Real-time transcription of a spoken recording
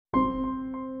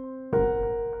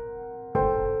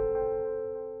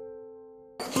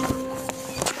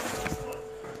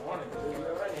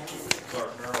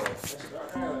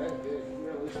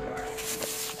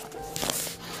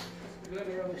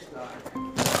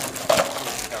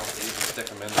stick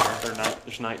them in there.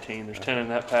 There's 19. There's 10 in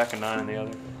that pack and 9 in the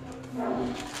other.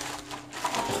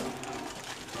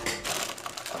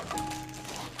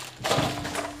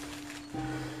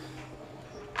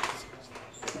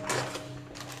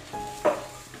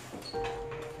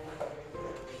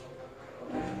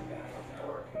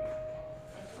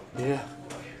 Yeah.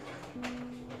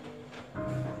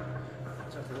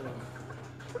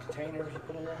 Containers you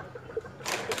put in there?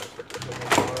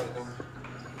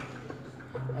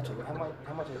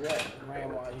 How much is that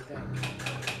RAM-wise, you think?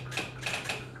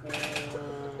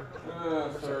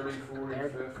 30, 40,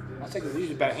 50. I think it's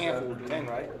usually about a handful of 10,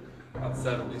 right? About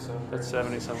 70 something. That's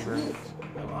 70 some grand.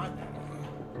 I like that.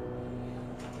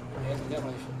 Yeah, it's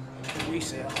definitely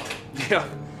resale. Yeah.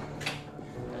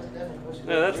 That's definitely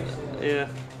Yeah, that's, yeah.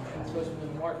 That's supposed to be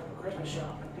the market for Christmas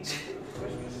shopping.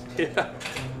 Christmas. Yeah.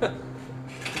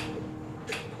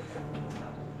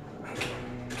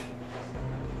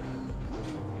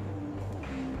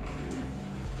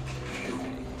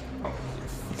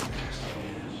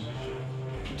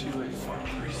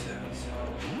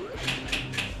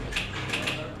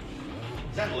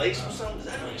 Is that lace or something? Does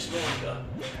that really smell like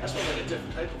that smells like a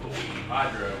different type of a weed.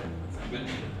 Hydro.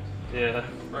 Yeah.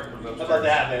 How about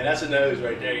that, man? That's a nose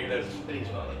right there. Your nose is pretty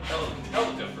smell like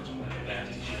hell different from that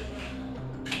nasty shit.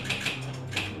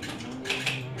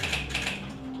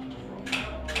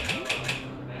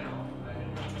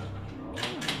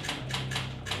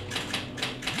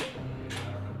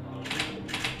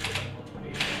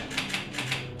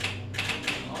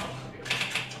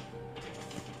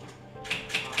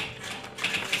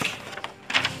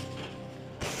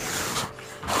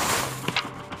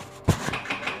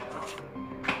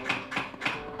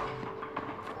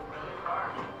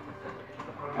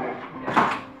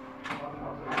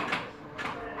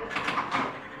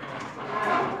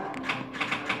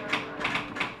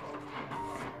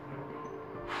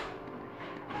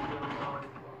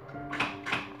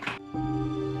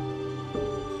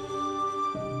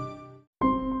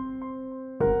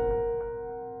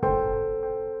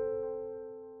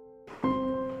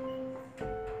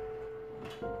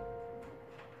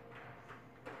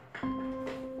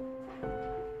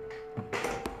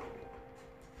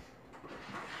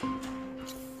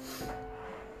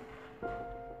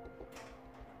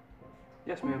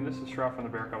 Yes, ma'am. This is Shroud from the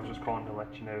Barrack. I was just calling to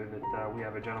let you know that we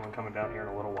have a gentleman coming down here in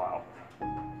a little while.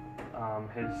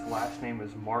 His last name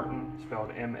is Martin,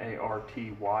 spelled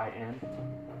M-A-R-T-Y-N.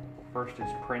 First is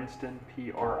Princeton,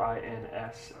 P-R-I-N-S-T-O-N.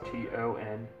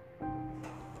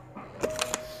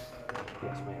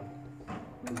 Yes, ma'am.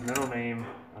 His middle name,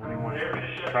 I don't even want to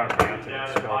try to pronounce it.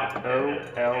 It's spelled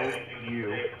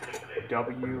O-L-U-W-Y-L-L-A.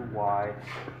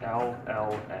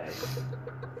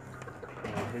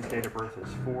 And his date of birth is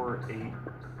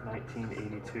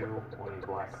 4/8/1982 on a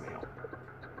black male.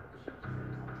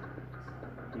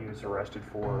 He was arrested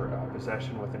for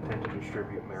possession with intent to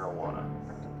distribute marijuana.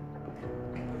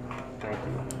 Thank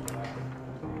you.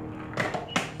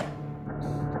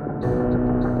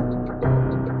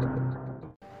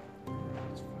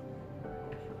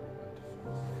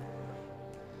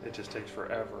 It just takes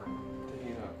forever to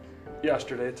heat up.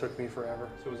 Yesterday it took me forever.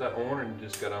 So was that on and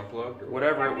just got unplugged? Or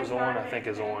Whatever it was on, I think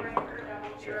is on.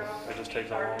 So it just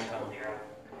takes a long time.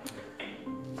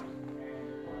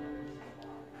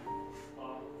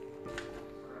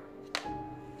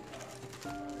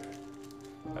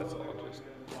 That's all just,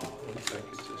 I think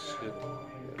it's just shit.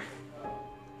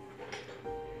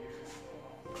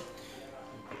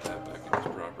 Put that back in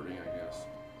his property, I guess.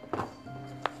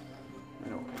 We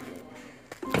don't need it.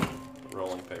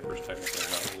 Rolling paper is technically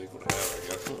not illegal to have, I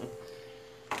guess.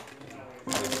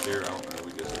 This here, I don't know,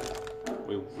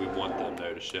 we want them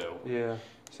though to show. Yeah.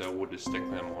 So we'll just stick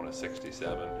them on a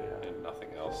 67 Yeah. and nothing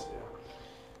else. Yeah.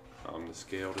 The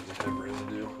scale doesn't have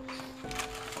residue. I'm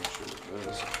sure it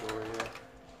does. Sure, yeah.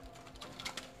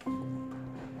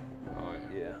 Oh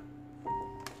yeah. Yeah.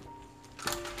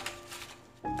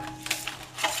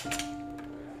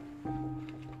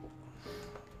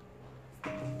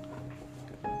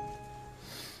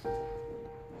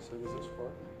 So does this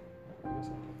work?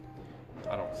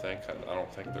 I don't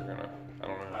think they're gonna. I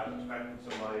don't know. I'm expecting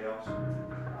somebody else.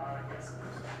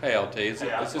 Hey LT, is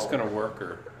this gonna work,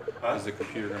 or is the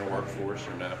computer gonna work for us,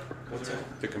 or no? What's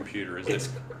that? The computer is It's,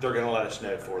 it? they're gonna let us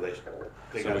know before they So gotta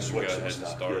we can go switch ahead some and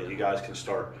stuff. start. Yeah, you guys can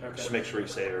start. Okay. Just make sure you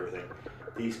save everything.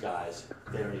 These guys,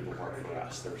 they don't even work for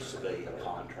us. They're civilian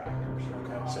contractors.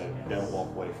 So don't walk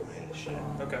away from any of the shit.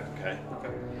 Okay. Okay?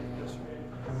 Okay. Yes, sir.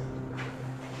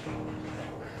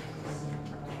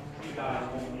 You guys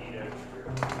won't need it.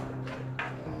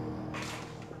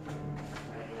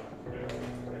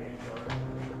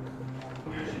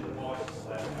 Usually the boss is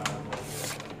that kind of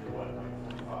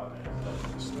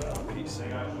piece.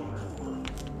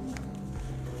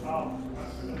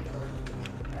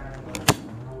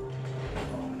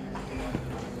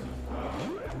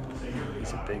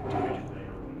 He's a big dude.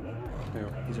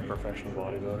 Yeah. He's a professional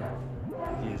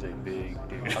bodybuilder. He is a big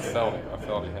dude. I felt it. I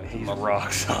felt he had some He's muscle.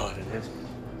 rock solid, and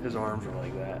his arms are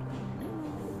like that.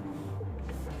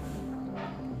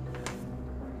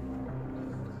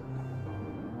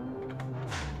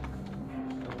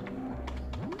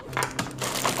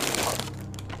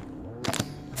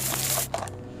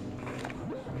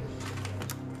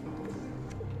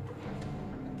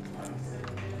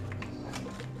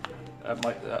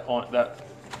 That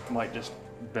might just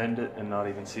bend it and not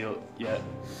even seal it yet.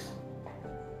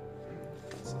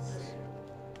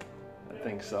 That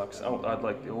thing sucks. Oh, I'd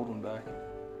like the old one back.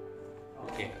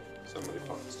 Can't. Somebody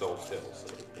fucking stole his tail,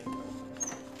 so he can't.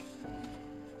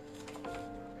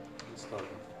 It's not.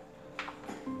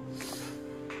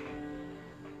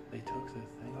 They took the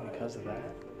thing because of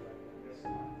that.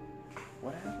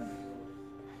 What happened?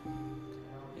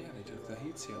 Yeah, they took the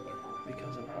heat sealer.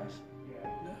 Because of us? No.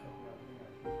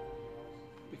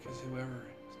 Because whoever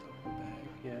stole the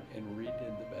bag and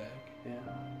redid the bag, Yeah.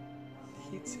 the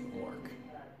heat seal mark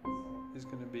is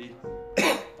going to be,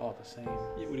 All the same.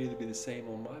 it would either be the same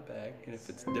on my bag, and if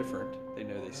it's different, they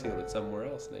know they sealed it somewhere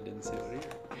else and they didn't seal it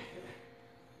here.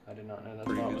 I did not know that's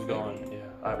Pretty where it was good going. thing. Yeah,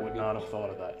 I would not have thought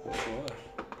of that. Yes, it was.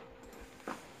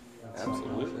 That's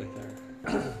something else Absolutely. right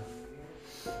there.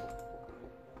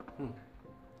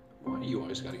 Why do you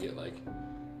always got to get like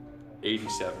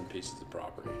 87 pieces of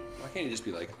property? Why can't it just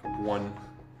be like one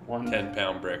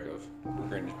 10-pound brick of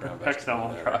Greenwich brown Next time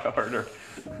I'll try harder.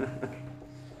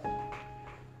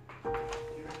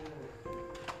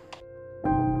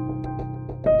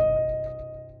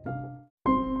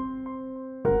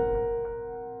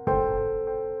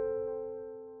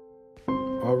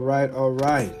 All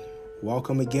right.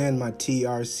 Welcome again, my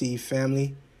TRC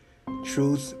family.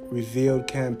 Truth Revealed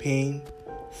campaign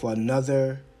for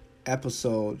another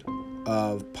episode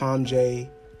of Palm J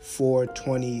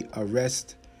 420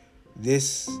 Arrest.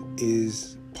 This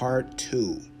is part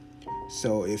 2.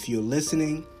 So if you're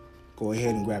listening, go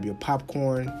ahead and grab your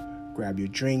popcorn, grab your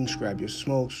drinks, grab your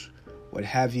smokes, what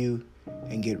have you,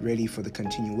 and get ready for the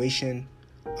continuation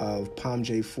of Palm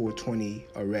J 420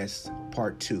 Arrest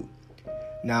part 2.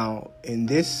 Now, in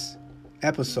this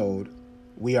episode,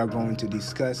 we are going to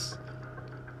discuss,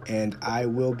 and I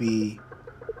will be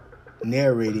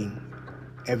narrating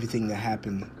everything that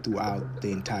happened throughout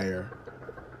the entire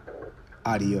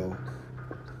audio.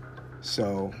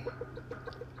 So,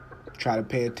 try to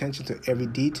pay attention to every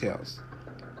details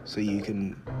so you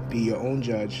can be your own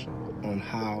judge on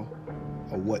how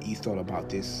or what you thought about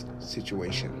this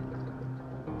situation.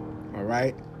 All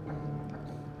right?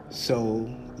 So,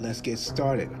 let's get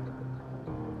started.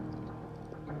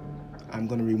 I'm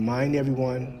going to remind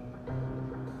everyone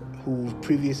who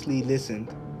previously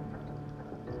listened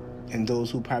and those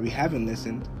who probably haven't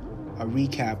listened a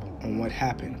recap on what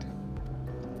happened.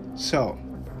 So,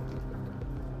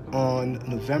 on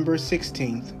November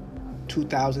 16th,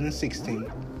 2016,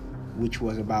 which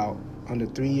was about under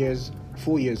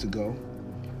 4 years ago,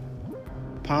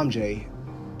 Palm J,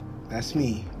 that's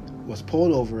me, was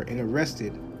pulled over and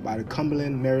arrested by the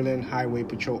Cumberland, Maryland Highway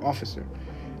Patrol officer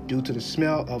due to the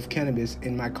smell of cannabis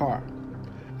in my car.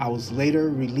 I was later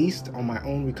released on my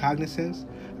own recognizance.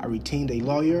 I retained a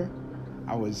lawyer.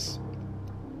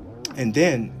 And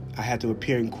then I had to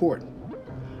appear in court.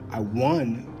 I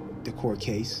won the court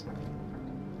case,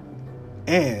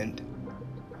 and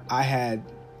I had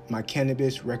my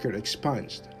cannabis record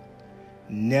expunged.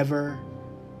 Never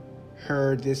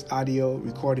heard this audio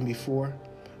recording before?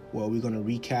 Well, we're going to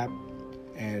recap,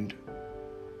 and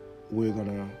we're going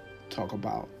to talk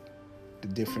about the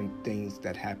different things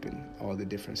that happen, all the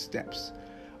different steps,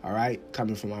 all right,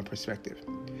 coming from my perspective.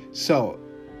 So,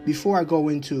 before I go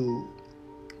into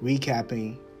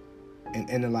recapping and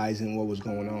analyzing what was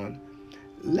going on,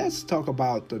 let's talk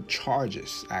about the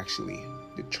charges, actually,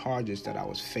 the charges that I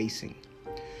was facing.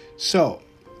 So,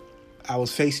 I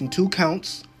was facing 2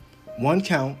 counts. 1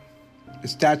 count, the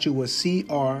statute was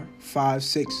CR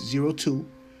 5602,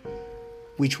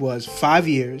 which was 5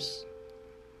 years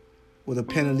with a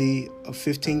penalty of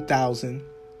 $15,000,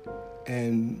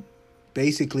 and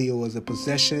basically it was a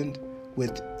possession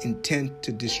with intent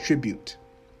to distribute.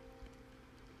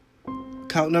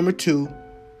 Count number 2,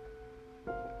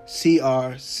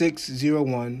 CR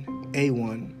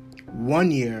 601A1,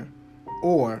 1 year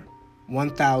or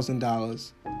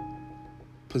 $1,000,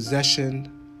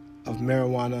 possession of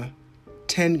marijuana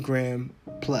 10 gram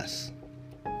plus.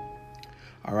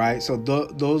 All right, so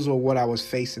those were what I was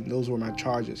facing. Those were my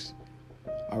charges.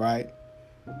 All right,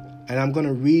 And I'm going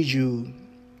to read you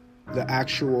the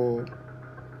actual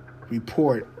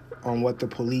report on what the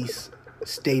police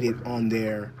stated on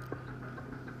their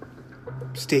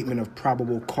statement of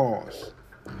probable cause.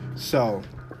 So,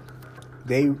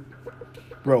 they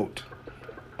wrote,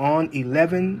 on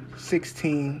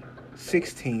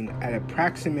 11/16/16 at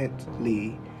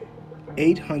approximately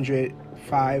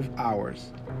 805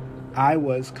 hours, I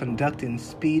was conducting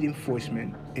speed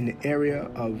enforcement in the area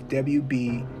of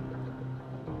WB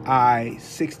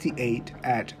I-68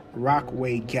 at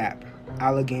Rockaway Gap,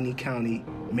 Allegheny County,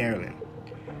 Maryland.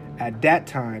 At that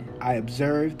time, I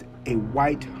observed a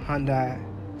white Honda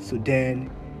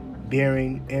sedan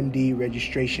bearing MD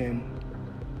registration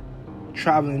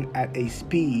traveling at a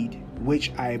speed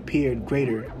which appeared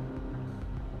greater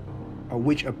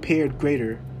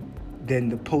than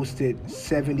the posted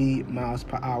 70 miles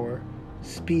per hour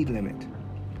speed limit.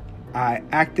 I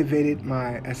activated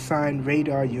my assigned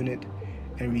radar unit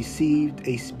and received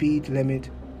a speed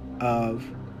limit of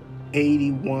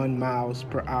 81 miles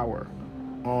per hour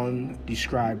on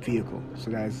described vehicle.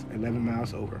 So that's 11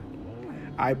 miles over.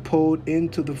 I pulled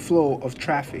into the flow of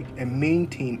traffic and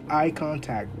maintained eye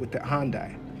contact with the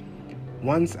Hyundai.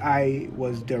 Once I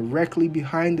was directly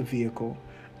behind the vehicle,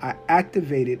 I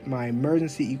activated my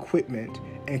emergency equipment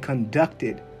and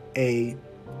conducted a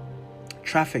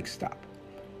traffic stop.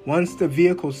 Once the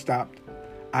vehicle stopped,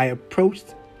 I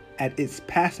approached at its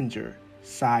passenger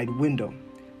side window.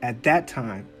 At that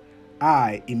time,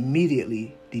 I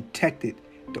immediately detected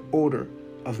the odor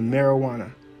of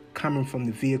marijuana coming from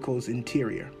the vehicle's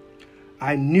interior.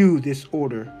 I knew this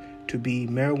odor to be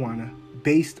marijuana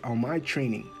based on my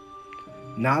training,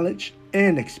 knowledge,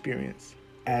 and experience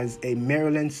as a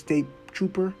Maryland State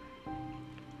Trooper.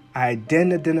 I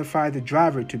then identified the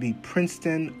driver to be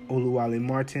Princeton Oluwale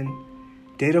Martin,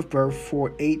 date of birth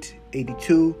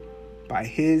 4/8/82, by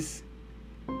his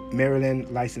Maryland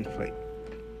license plate.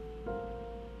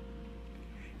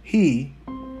 He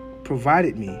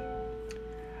provided me.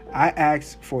 I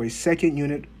asked for a second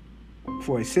unit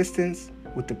for assistance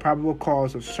with the probable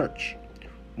cause of search.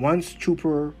 Once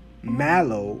Trooper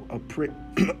Mallow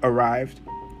arrived,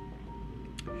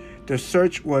 the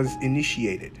search was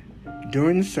initiated.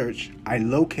 During the search, I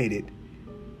located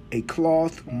a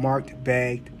cloth-marked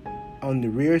bag on the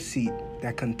rear seat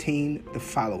that contained the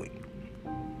following: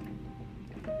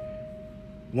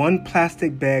 one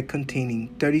plastic bag containing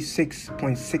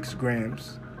 36.6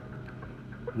 grams,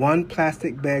 one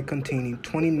plastic bag containing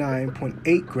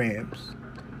 29.8 grams,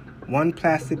 one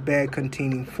plastic bag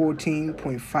containing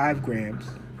 14.5 grams,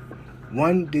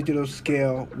 one digital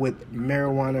scale with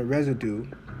marijuana residue,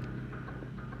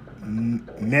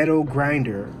 metal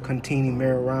grinder containing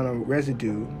marijuana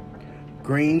residue,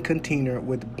 green container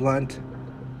with burnt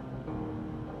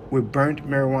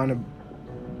marijuana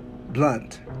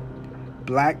blunt,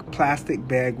 black plastic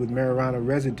bag with marijuana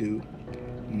residue,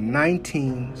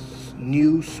 19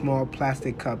 new small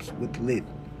plastic cups with lid.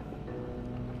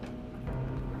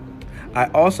 I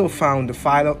also found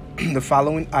the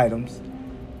following items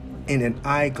in an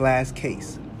eyeglass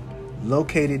case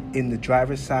located in the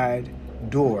driver's side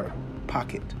door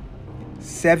pocket: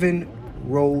 7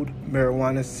 rolled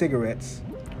marijuana cigarettes,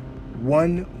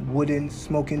 1 wooden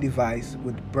smoking device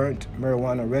with burnt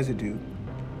marijuana residue.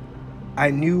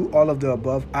 I knew all of the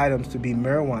above items to be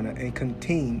marijuana and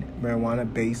contained marijuana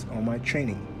based on my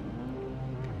training,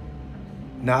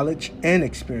 knowledge, and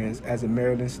experience as a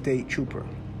Maryland State Trooper.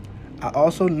 I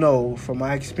also know from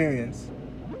my experience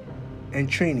and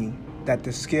training that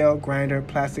the scale, grinder,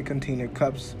 plastic container,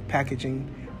 cups, packaging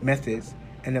methods,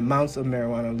 and amounts of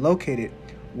marijuana located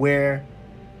where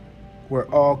were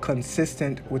all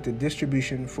consistent with the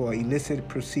distribution for illicit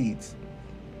proceeds.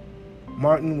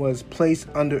 Martin was placed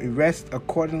under arrest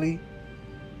accordingly.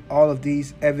 All of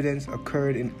these evidence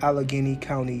occurred in Allegheny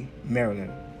County,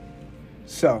 Maryland.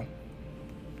 So,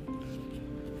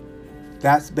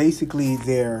 that's basically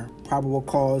their probable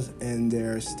cause and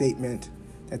their statement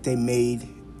that they made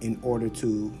in order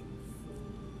to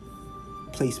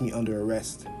place me under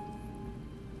arrest.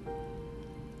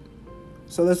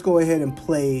 So let's go ahead and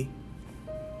play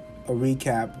a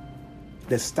recap,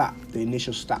 the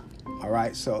initial stop. All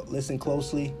right, so listen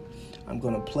closely. I'm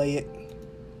going to play it,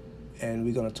 and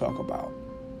we're going to talk about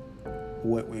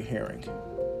what we're hearing.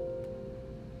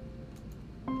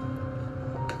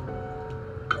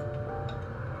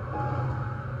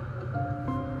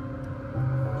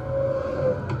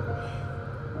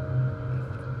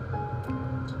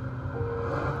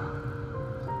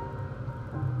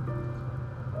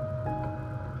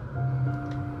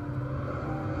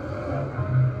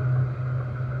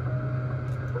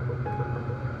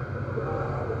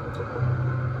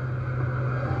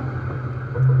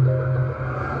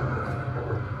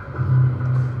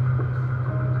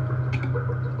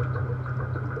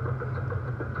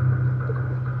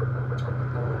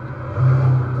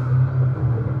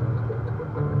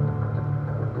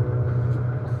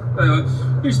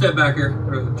 You step back here.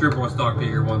 The trooper wants to talk to you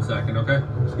here 1 second, okay?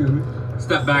 Excuse me?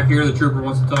 Step back here. The trooper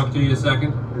wants to talk to you a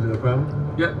second. Is it a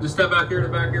problem? Yeah, just step back here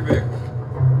in the back of your vehicle.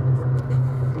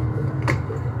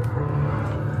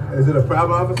 Is it a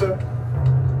problem, officer?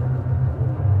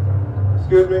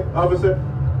 Excuse me, officer?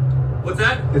 What's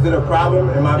that? Is it a problem?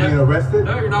 Am I being arrested?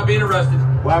 No, you're not being arrested.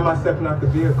 Why am I stepping out the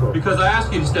vehicle? Because I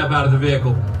asked you to step out of the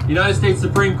vehicle. The United States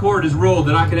Supreme Court has ruled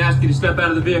that I can ask you to step out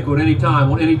of the vehicle at any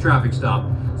time on any traffic stop.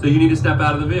 So you need to step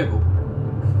out of the vehicle.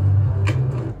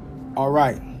 All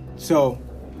right. So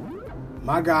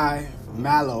my guy,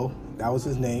 Mallow, that was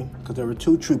his name, because there were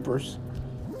two troopers.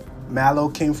 Mallow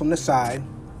came from the side,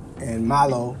 and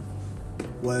Mallow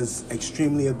was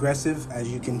extremely aggressive, as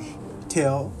you can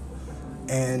tell,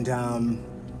 and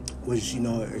was,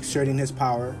 exerting his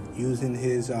power, using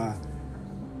his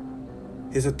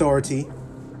authority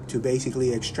to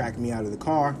basically extract me out of the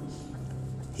car.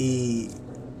 He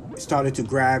started to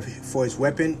grab for his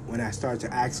weapon. When I started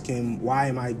to ask him, why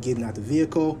am I getting out the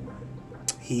vehicle,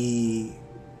 he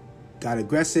got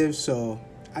aggressive. So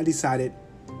I decided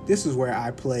this is where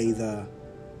I play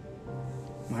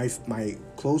my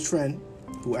close friend,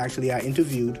 who actually I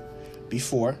interviewed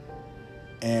before,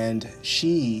 and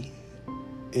she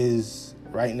is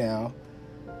right now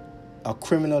a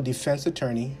criminal defense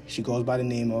attorney. She goes by the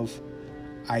name of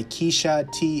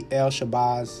Aikisha T. El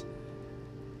Shabazz,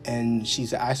 and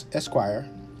she's an Esquire,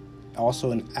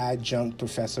 also an adjunct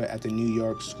professor at the New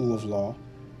York School of Law.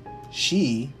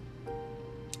 She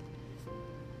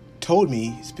told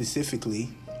me specifically,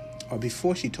 or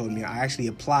before she told me, I actually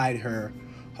applied her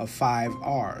 5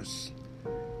 R's.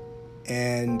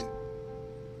 And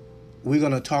we're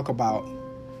going to talk about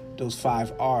those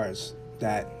 5 R's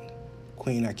that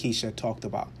Queen Aikisha talked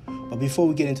about. But before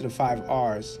we get into the 5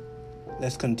 R's,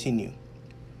 let's continue.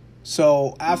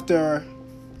 So after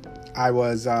I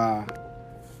was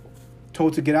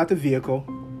told to get out the vehicle,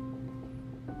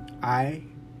 I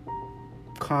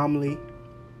calmly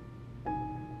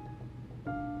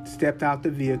stepped out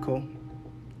the vehicle.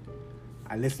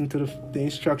 I listened to the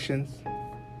instructions.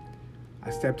 I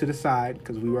stepped to the side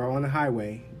because we were on the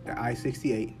highway, the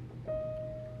I-68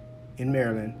 in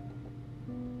Maryland.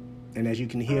 And as you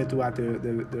can hear throughout the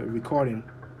recording,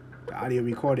 the audio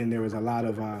recording, there was a lot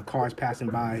of cars passing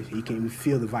by. You can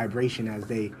feel the vibration as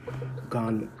they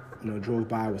drove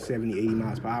by with 70, 80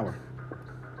 miles per hour.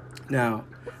 Now,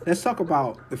 let's talk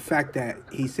about the fact that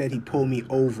he said he pulled me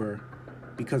over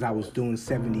because I was doing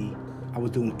 70. I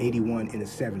was doing 81 in a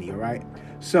 70, all right?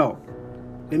 So,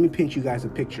 let me paint you guys a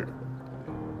picture.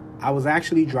 I was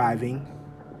actually driving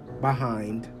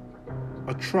behind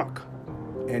a truck.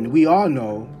 And we all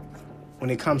know when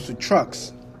it comes to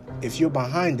trucks, if you're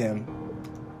behind them,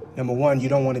 number one, you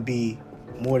don't want to be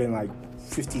more than like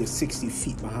 50 or 60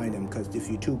 feet behind them, because if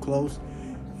you're too close,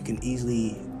 you can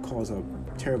easily cause a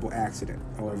terrible accident.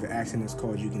 Or if an accident is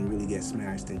caused, you can really get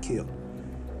smashed and killed.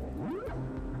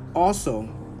 Also,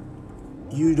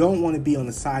 you don't want to be on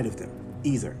the side of them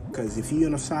either, because if you're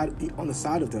on the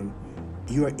side of them,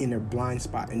 you're in their blind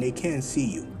spot and they can't see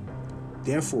you.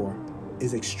 Therefore,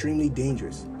 it's extremely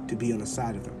dangerous to be on the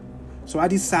side of them. So I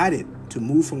decided to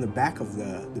move from the back of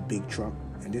the big truck,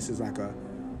 and this is like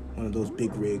one of those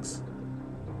big rigs.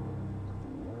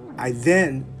 I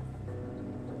then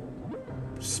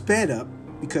sped up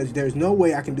because there's no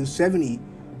way I can do 70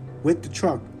 with the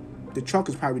truck. The truck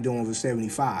is probably doing over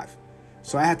 75.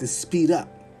 So I had to speed up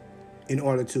in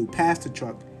order to pass the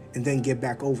truck and then get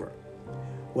back over.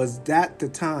 That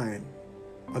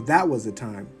was the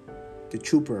time the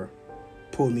trooper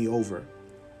pulled me over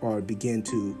or began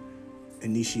to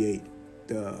initiate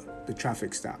the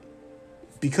traffic stop.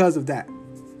 Because of that.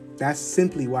 That's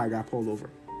simply why I got pulled over.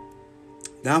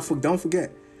 Now, don't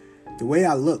forget, the way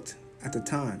I looked at the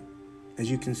time,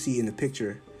 as you can see in the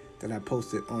picture that I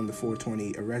posted on the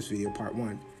 420 arrest video part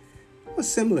 1, was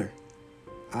similar.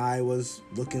 I was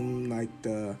looking like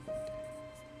the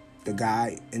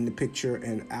guy in the picture,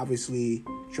 and obviously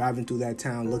driving through that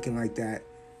town looking like that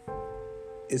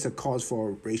is a cause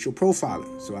for racial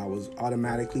profiling. So I was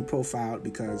automatically profiled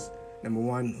because, number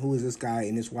one, who is this guy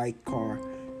in this white car,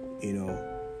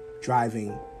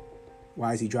 driving?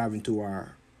 Why is he driving through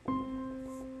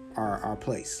our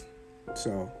place?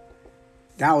 So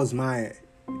that was my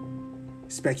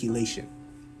speculation.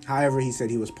 However, he said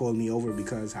he was pulling me over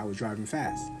because I was driving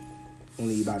fast.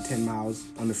 Only about 10 miles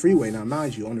on the freeway. Now,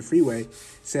 mind you, on the freeway,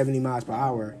 70 miles per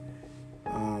hour,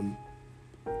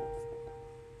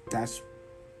 that's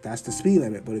the speed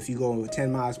limit. But if you go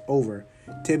 10 miles over,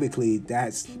 typically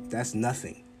that's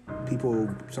nothing.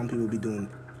 Some people be doing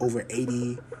over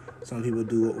 80, Some people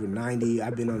do over 90.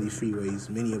 I've been on these freeways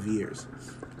many of years.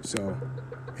 So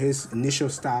his initial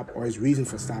stop, or his reason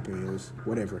for stopping me, was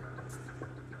whatever.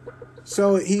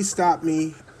 So he stopped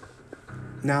me.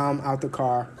 Now I'm out the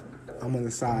car. I'm on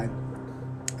the side.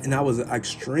 And I was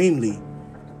extremely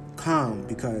calm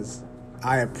because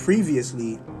I had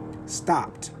previously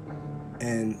stopped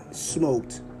and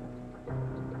smoked,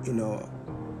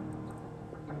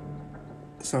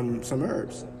 some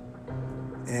herbs.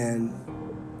 And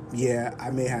yeah,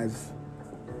 I may have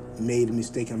made a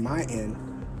mistake on my end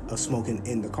of smoking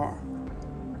in the car.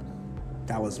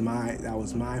 That was my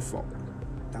fault.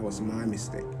 That was my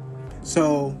mistake.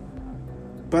 So,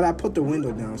 but I put the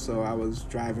window down, so I was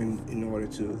driving in order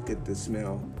to get the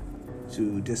smell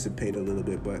to dissipate a little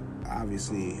bit, but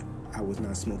obviously I was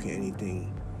not smoking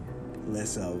anything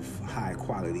less of high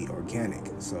quality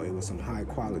organic. So it was some high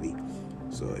quality.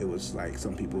 So it was like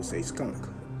some people say skunk.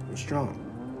 It was strong.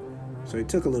 So it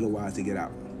took a little while to get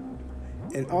out.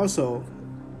 And also,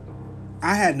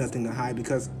 I had nothing to hide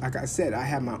because, like I said, I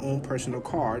had my own personal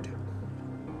card,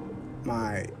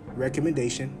 my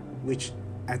recommendation, which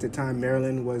at the time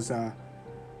Maryland was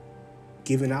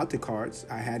giving out the cards.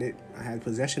 I had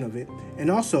possession of it. And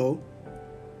also,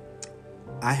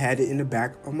 I had it in the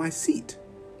back of my seat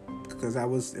because I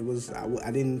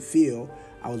didn't feel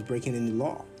I was breaking any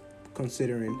law,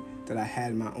 considering that I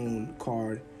had my own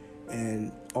card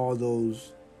and all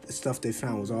those stuff they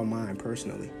found was all mine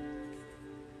personally.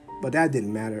 But that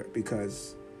didn't matter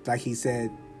because, like he said,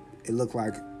 it looked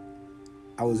like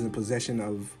I was in possession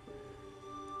of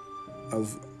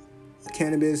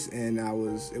cannabis, and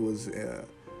it was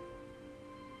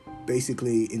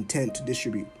basically intent to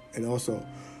distribute, and also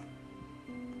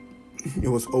it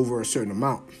was over a certain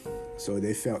amount, so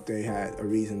they felt they had a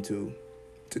reason to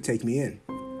take me in.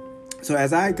 So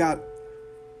as I got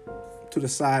to the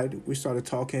side, we started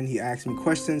talking. He asked me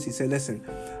questions. He said, listen,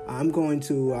 I'm going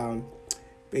to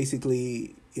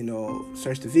basically,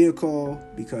 search the vehicle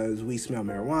because we smell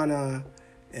marijuana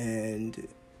and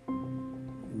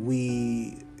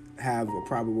we have a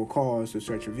probable cause to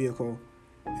search your vehicle.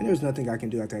 And there was nothing I can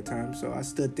do at that time. So I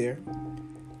stood there.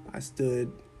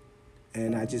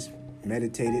 And I just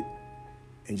meditated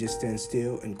and just stand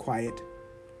still and quiet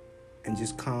and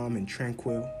just calm and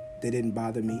tranquil. They didn't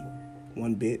bother me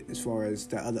one bit. As far as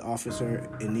the other officer,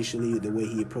 initially the way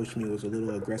he approached me was a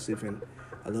little aggressive and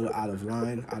a little out of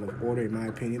line, out of order in my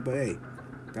opinion. But hey,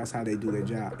 that's how they do their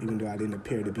job, even though I didn't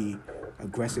appear to be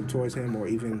aggressive towards him or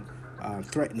even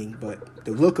threatening. But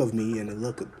the look of me and the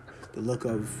look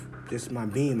of just my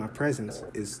being, my presence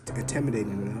is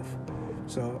intimidating enough.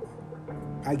 So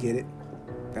I get it.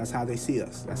 That's how they see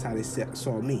us. That's how they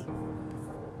saw me.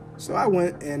 So I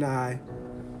went and I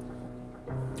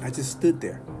just stood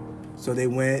there. So they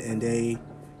went and they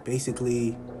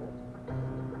basically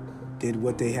did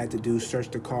what they had to do,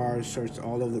 searched the car, searched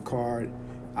all over the car.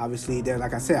 Obviously,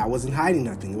 like I said, I wasn't hiding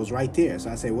nothing. It was right there.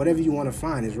 So I say, whatever you want to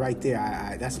find is right there.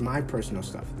 That's my personal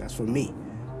stuff. That's for me.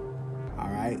 All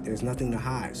right? There's nothing to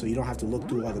hide. So you don't have to look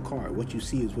through all the car. What you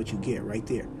see is what you get right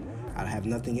there. I have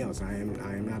nothing else. I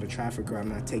am not a trafficker. I'm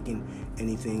not taking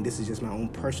anything. This is just my own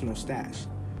personal stash.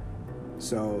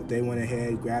 So they went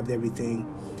ahead, grabbed everything.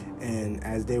 And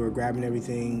as they were grabbing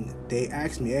everything, they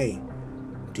asked me, hey,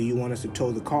 do you want us to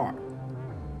tow the car?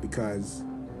 Because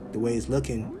the way it's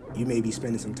looking, you may be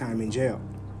spending some time in jail,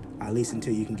 at least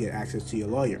until you can get access to your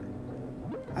lawyer.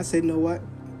 I said, you know what?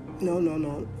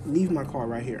 No. Leave my car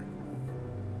right here.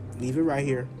 Leave it right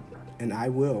here, and I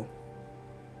will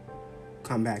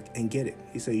come back and get it.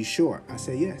 He said, you sure? I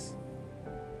said, yes.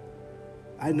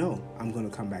 I know I'm going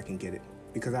to come back and get it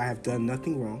because I have done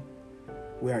nothing wrong.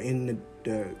 We are in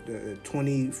the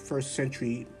 21st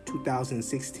century,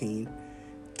 2016.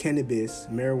 Cannabis,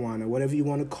 marijuana, whatever you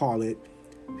want to call it,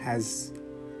 has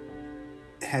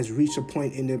reached a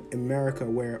point in America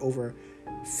where over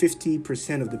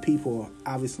 50% of the people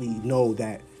obviously know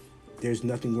that there's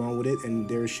nothing wrong with it and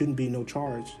there shouldn't be no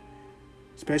charge,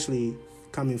 especially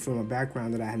coming from a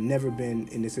background that I had never been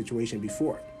in this situation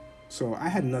before. So I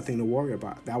had nothing to worry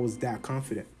about. I was that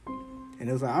confident. And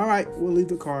it was like, all right, we'll leave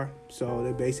the car. So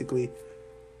they basically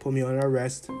put me on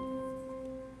arrest,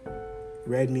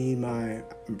 read me my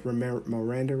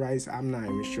Miranda rights. I'm not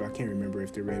even sure. I can't remember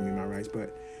if they read me my rights,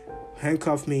 but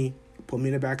handcuffed me, put me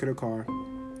in the back of the car.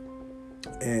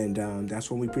 And that's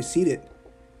when we proceeded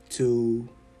to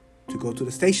go to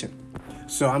the station.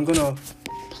 So I'm going to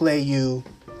play you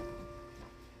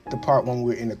the part when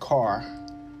we're in the car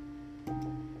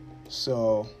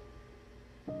so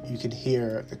you can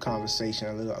hear the conversation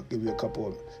a little. I'll give you a couple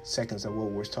of seconds of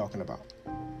what we're talking about.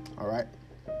 All right?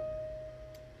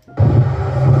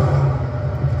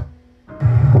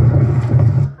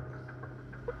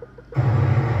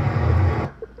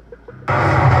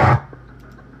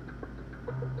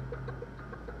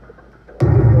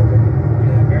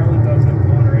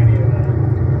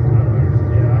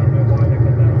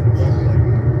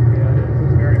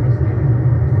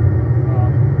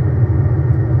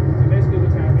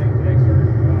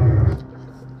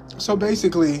 So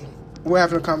basically, we're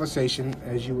having a conversation,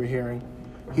 as you were hearing.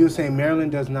 He was saying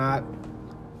Maryland does not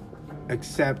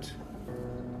accept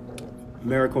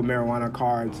medical marijuana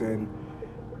cards, and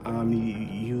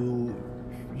you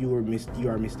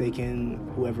are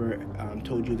mistaken. Whoever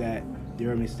told you that, they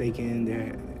were mistaken.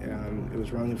 It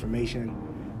was wrong information.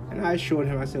 And I assured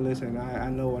him, I said, listen, I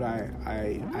know what I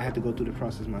had to go through the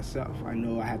process myself. I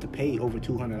know I had to pay over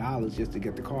 $200 just to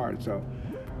get the card. So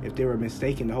if they were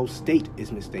mistaken, the whole state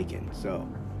is mistaken. So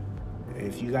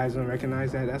if you guys don't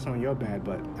recognize that, that's on your bad.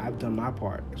 But I've done my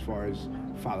part as far as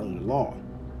following the law.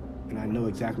 And I know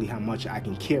exactly how much I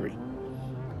can carry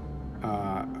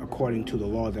according to the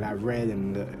law that I've read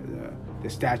and the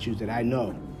statutes that I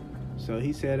know. So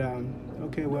he said,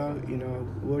 okay, well,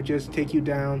 we'll just take you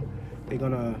down. They're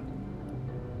gonna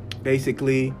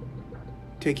basically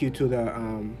take you to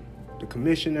the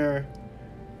commissioner.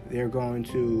 They're going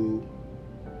to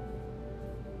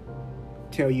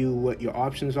tell you what your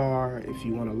options are, if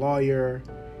you want a lawyer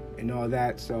and all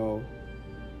that. So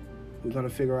we're gonna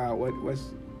figure out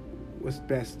what's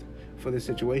best for the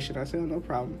situation. I said, no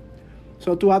problem.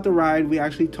 So throughout the ride, we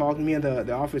actually talked. Me and the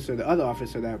other officer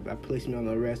that placed me on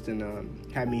the arrest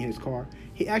and had me in his car.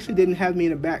 He actually didn't have me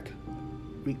in the back.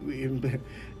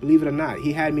 Believe it or not,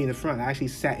 he had me in the front. I actually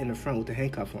sat in the front with the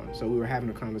handcuff on. So we were having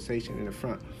a conversation in the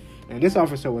front. And this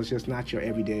officer was just not your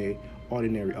everyday,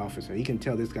 ordinary officer. You can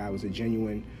tell this guy was a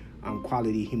genuine,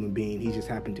 quality human being. He just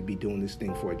happened to be doing this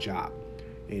thing for a job,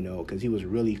 because he was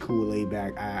really cool, laid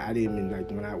back. I didn't even,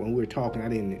 like, when we were talking, I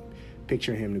didn't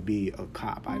picture him to be a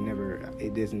cop.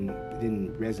 It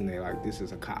didn't resonate like this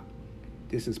is a cop.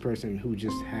 This is a person who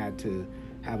just had to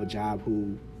have a job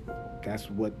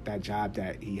that's what that job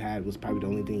that he had was probably the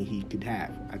only thing he could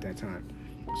have at that time.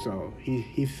 So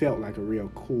he felt like a real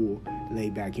cool,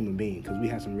 laid-back human being because we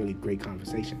had some really great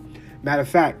conversation. Matter of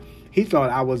fact, he thought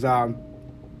I was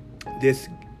this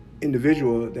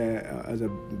individual that as a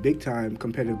big-time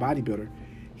competitive bodybuilder.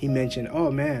 He mentioned,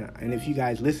 oh, man, and if you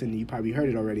guys listen, you probably heard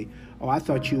it already. Oh, I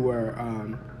thought you were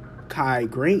Kai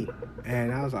Green.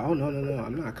 And I was like, oh, no,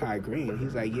 I'm not Kai Green.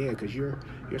 He's like, yeah, because you're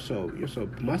so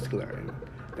muscular and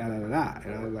da-da-da-da.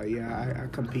 And I was like, yeah, I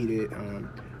competed.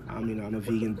 I'm a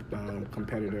vegan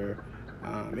competitor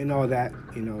and all that,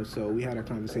 So we had a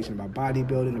conversation about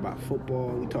bodybuilding, about football.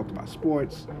 We talked about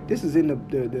sports. This is in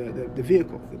the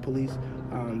vehicle, the police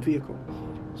vehicle.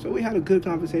 So we had a good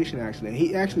conversation, actually. And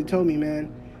he actually told me,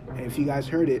 man, and if you guys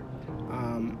heard it,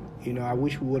 I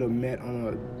wish we would have met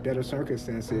on better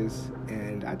circumstances.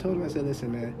 And I told him, I said,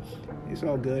 listen, man, it's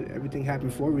all good. Everything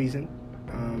happened for a reason.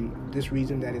 This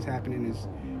reason that is happening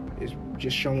is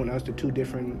just showing us the two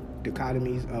different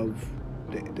dichotomies of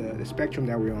the spectrum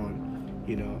that we're on.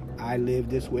 I live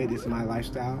this way. This is my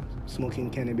lifestyle. Smoking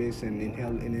cannabis and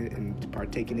inhaling it and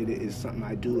partaking in it is something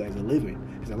I do as a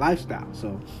living, as a lifestyle.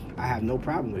 So I have no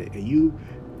problem with it. And you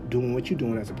doing what you're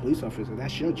doing as a police officer,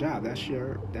 that's your job. That's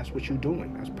what you're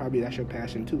doing. That's your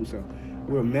passion too. So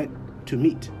we're meant to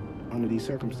meet under these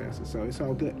circumstances. So it's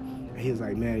all good. And he was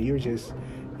like, man, you're just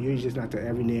not the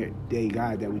everyday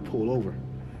guy that we pull over.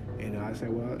 And I said,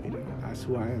 well, that's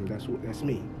who I am. That's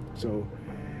me. So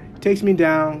he takes me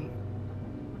down.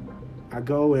 I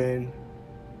go in.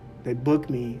 They book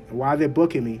me. And while they're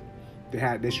booking me,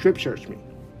 they strip search me.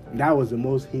 And that was the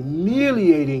most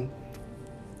humiliating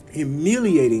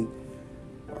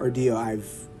ordeal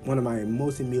one of my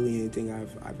most humiliating thing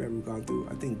I've ever gone through.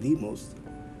 I think the most.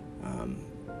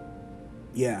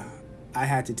 I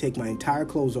had to take my entire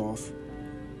clothes off.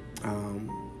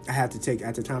 I had to take,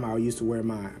 at the time I used to wear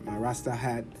my Rasta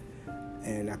hat,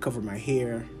 and I covered my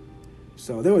hair.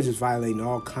 So they were just violating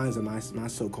all kinds of my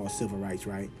so-called civil rights,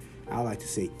 right? I like to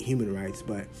say human rights,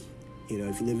 but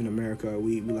if you live in America,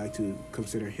 we like to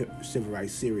consider civil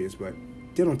rights serious, but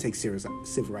they don't take civil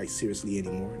rights seriously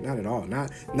anymore. Not at all.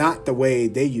 Not the way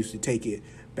they used to take it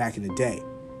back in the day,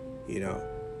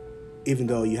 even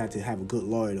though you had to have a good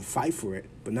lawyer to fight for it.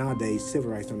 But nowadays,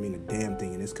 civil rights don't mean a damn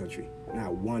thing in this country.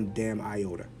 Not one damn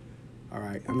iota. All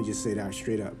right? Let me just say that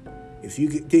straight up. If you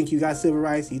think you got civil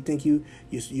rights, you think your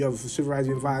civil rights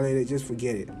been violated, just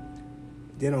forget it.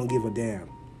 They don't give a damn.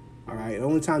 All right? The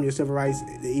only time your civil rights,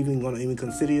 they even going to even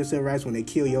consider your civil rights when they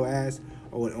kill your ass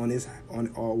or when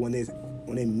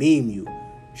they maim you,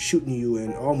 shooting you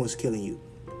and almost killing you.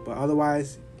 But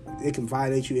otherwise, they can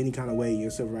violate you any kind of way.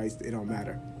 Your civil rights, it don't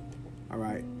matter. All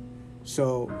right?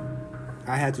 So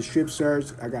I had to strip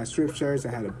search. I got strip searched. I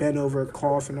had to bend over,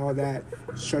 cough and all that.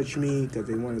 Search me because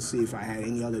they wanted to see if I had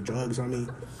any other drugs on me.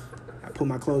 I put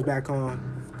my clothes back on.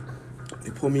 They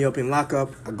put me up in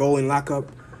lockup. I go in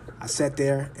lockup. I sat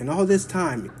there. And all this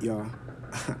time, y'all,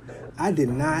 I did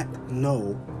not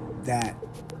know that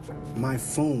my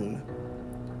phone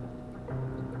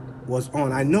was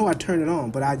on. I know I turned it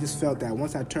on, but I just felt that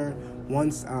once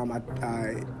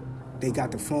they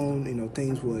got the phone, you know,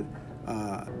 things would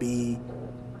be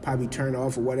probably turned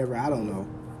off or whatever. I don't know.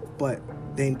 But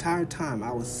the entire time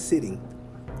I was sitting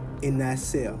in that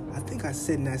cell. I think I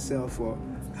sat in that cell for,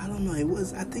 I don't know,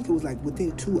 I think it was like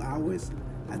within 2 hours.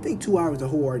 I think 2 hours the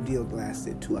whole ordeal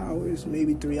lasted. 2 hours,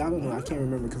 maybe 3, I don't know, I can't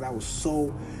remember because I was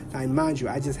so, now mind you,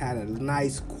 I just had a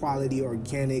nice quality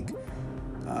organic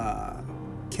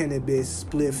cannabis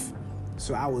spliff,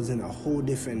 so I was in a whole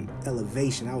different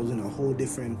elevation. I was in a whole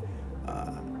different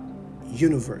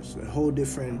universe, a whole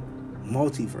different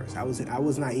multiverse. I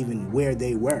was not even where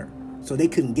they were, so they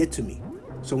couldn't get to me.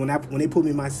 So when they put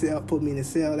me in the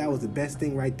cell, that was the best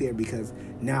thing right there, because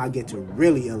now I get to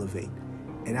really elevate.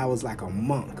 And I was like a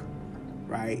monk,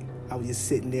 right? I was just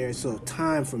sitting there. So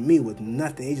time for me was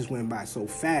nothing. It just went by so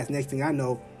fast. Next thing I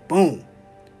know, boom,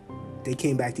 they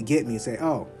came back to get me and say,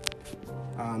 "Oh,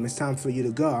 it's time for you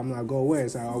to go." I'm like, "Go where?"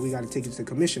 It's like, "Oh, we got to take you to the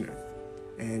commissioner,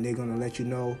 and they're gonna let you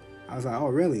know." I was like, "Oh,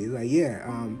 really?" It's like, "Yeah."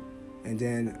 And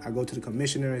then I go to the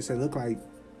commissioner and said, "Look like,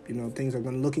 you know, things are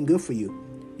looking good for you.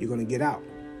 You're gonna get out."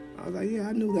 I was like, "Yeah,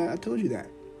 I knew that. I told you that."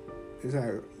 It's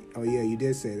like, "Oh yeah, you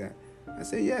did say that." I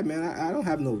said, "Yeah, man, I don't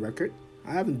have no record.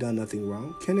 I haven't done nothing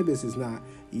wrong. Cannabis is not,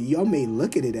 y'all may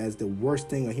look at it as the worst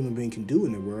thing a human being can do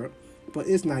in the world, but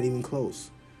it's not even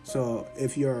close. So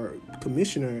if your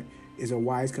commissioner is a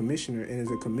wise commissioner and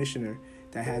is a commissioner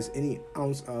that has any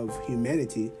ounce of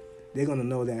humanity, they're going to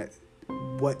know that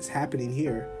what's happening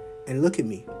here, and look at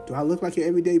me. Do I look like your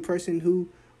everyday person who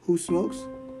smokes?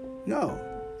 No,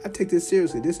 I take this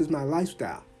seriously. This is my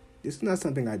lifestyle. This is not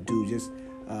something I do just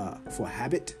for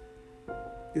habit.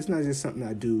 It's not just something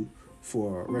I do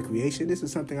for recreation. This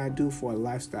is something I do for a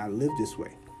lifestyle. I live this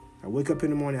way. I wake up in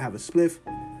the morning, I have a spliff.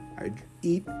 I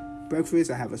eat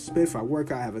breakfast, I have a spliff. I work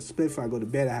out, I have a spliff. I go to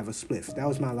bed, I have a spliff. That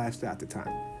was my lifestyle at the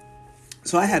time.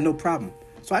 So I had no problem.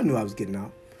 So I knew I was getting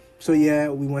out. So yeah,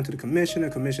 we went to the commissioner.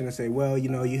 Commissioner said, "Well, you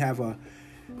know, you have no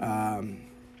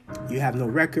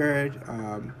record.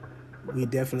 We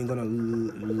definitely gonna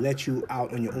let you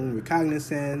out on your own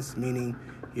recognizance, meaning,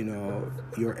 you know,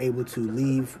 you're able to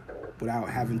leave without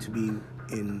having to be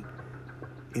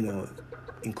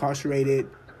incarcerated,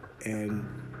 and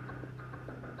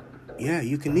yeah,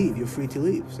 you can leave. You're free to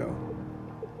leave." So,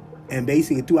 and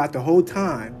basically throughout the whole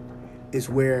time is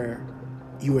where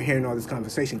you were hearing all this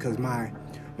conversation, because my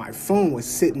phone was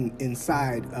sitting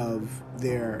inside of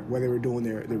where they were doing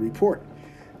their report,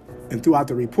 and throughout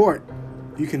the report,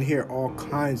 you can hear all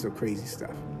kinds of crazy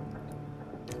stuff,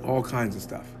 all kinds of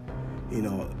stuff. You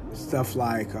know, stuff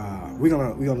like we're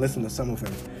gonna listen to some of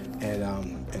them, and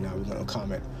we're gonna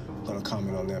comment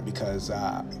on them, because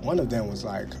one of them was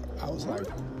like, I was like,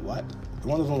 what?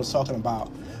 One of them was talking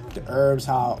about the herbs,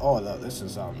 how this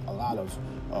is a lot of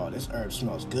this herb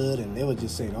smells good, and they were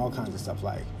just saying all kinds of stuff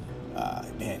like,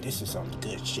 man, this is some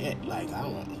good shit. Like,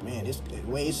 this the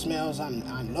way it smells, I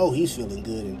know he's feeling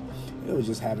good, and it was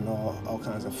just having all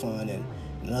kinds of fun. And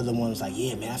another one was like,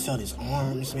 "Yeah, man, I felt his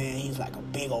arms, man. He's like a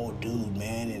big old dude,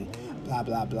 man," and blah,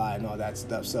 blah, blah, and all that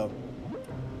stuff. So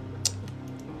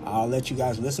I'll let you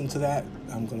guys listen to that.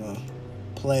 I'm going to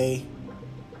play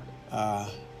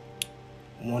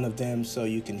one of them so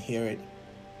you can hear it.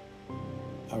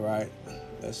 All right,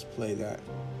 let's play that.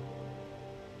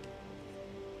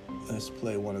 Let's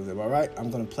play one of them. All right, I'm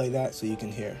going to play that so you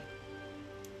can hear.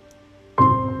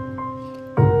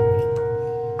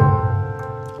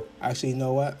 Actually, you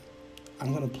know what?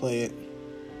 I'm going to play it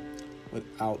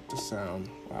without the sound,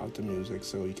 without the music,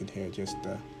 so you can hear just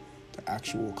the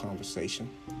actual conversation.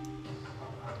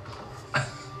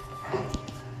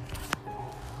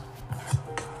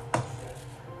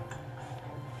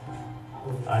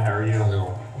 Hi, how are you?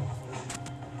 Hello.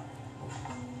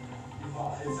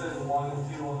 It says 1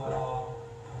 and 2 on the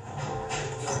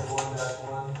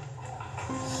 1-1.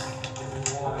 And then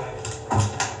 1A.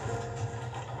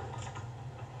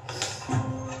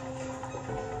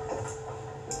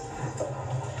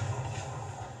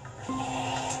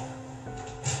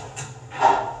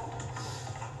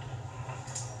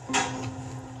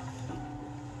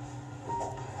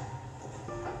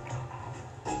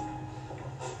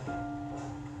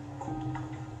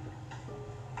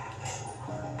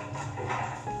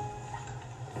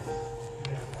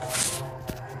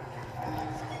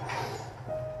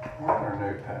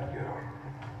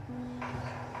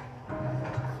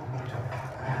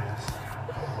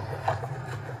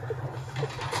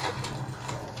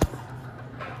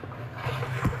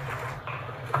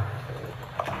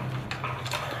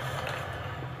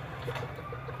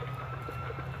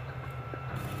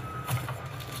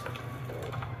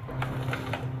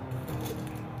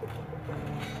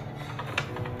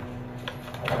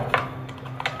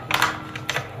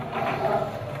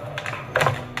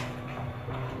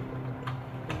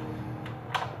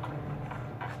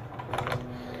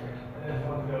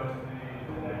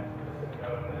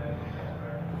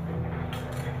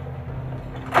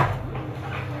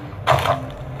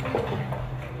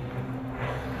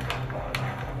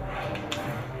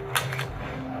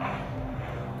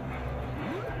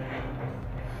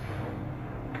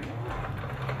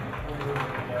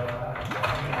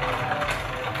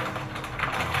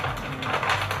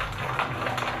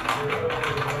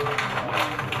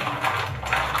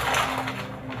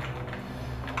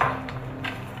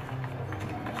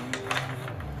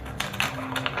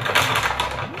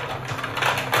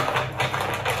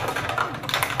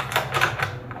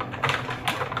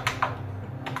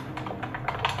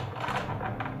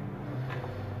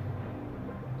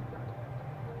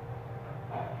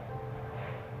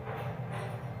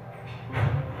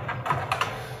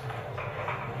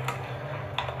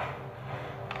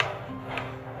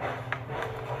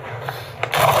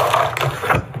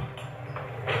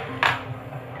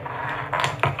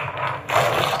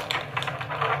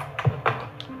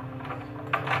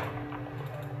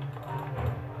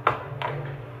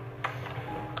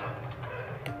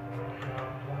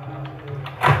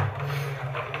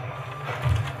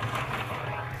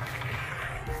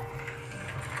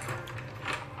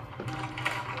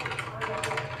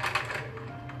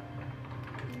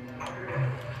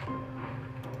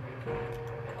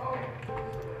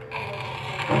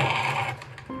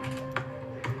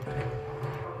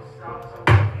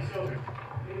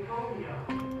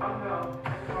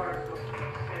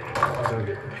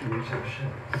 I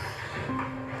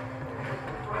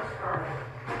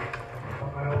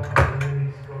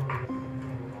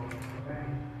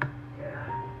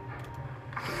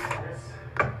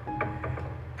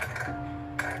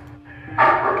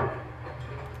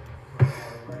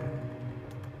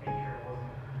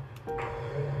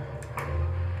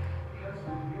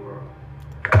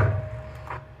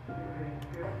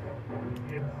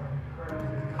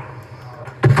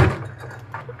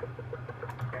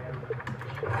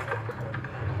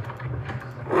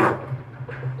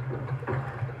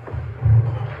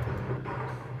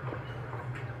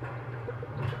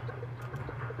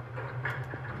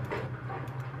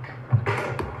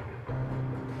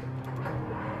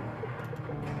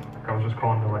was just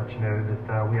calling to let you know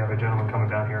that we have a gentleman coming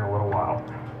down here in a little while.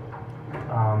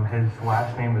 His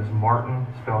last name is Martin,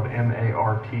 spelled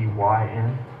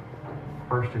M-A-R-T-Y-N.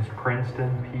 First is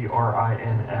Princeton, P-R-I-N-S-T-O-N.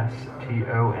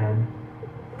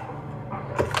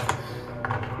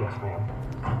 Yes, ma'am.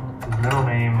 His middle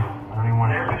name, I don't even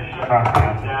want to try to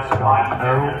pronounce it,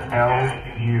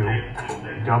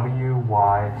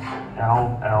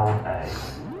 O-L-U-W-Y-L-L-A.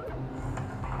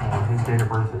 And his date of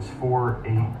birth is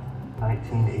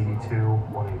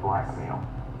 4/8/1982, on a black male.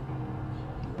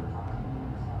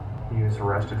 He was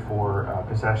arrested for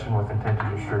possession with intent to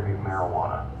distribute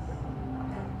marijuana.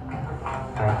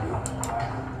 Thank you.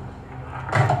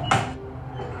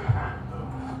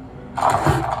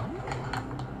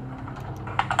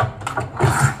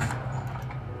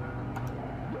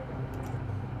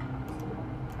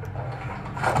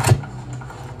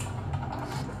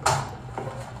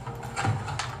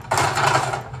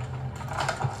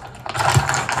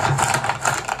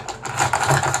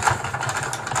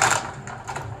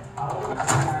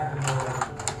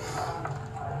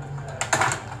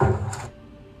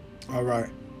 All right.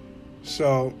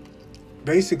 So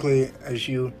basically, as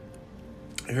you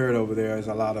heard over there, is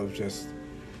a lot of just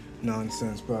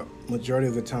nonsense. But majority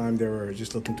of the time, they were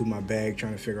just looking through my bag,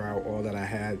 trying to figure out all that I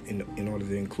had in order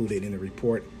to include it in the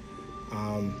report.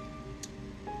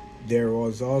 There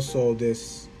was also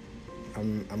this.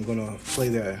 I'm gonna play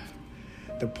the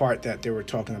part that they were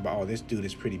talking about. Oh, this dude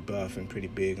is pretty buff and pretty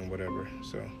big and whatever.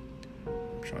 So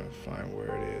I'm trying to find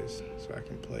where it is so I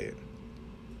can play it.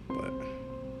 But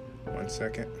 1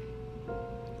 second.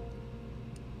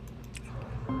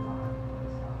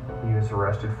 He was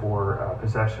arrested for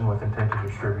possession with intent to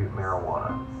distribute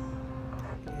marijuana.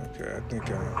 Okay, I think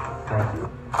Thank you.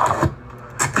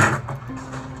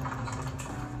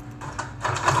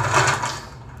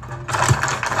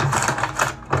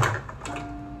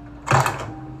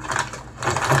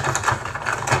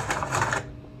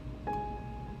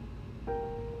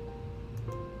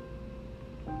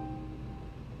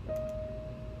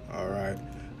 all right.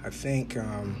 I think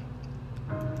I'm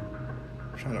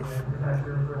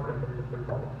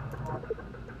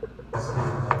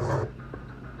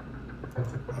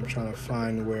trying to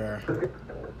find where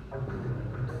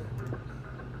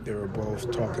they were both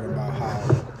talking about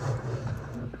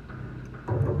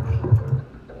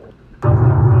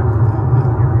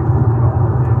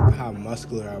how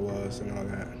muscular I was and all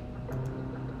that.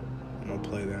 I'm gonna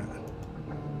play that.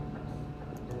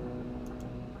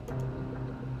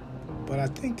 But I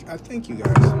think you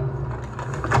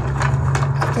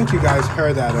guys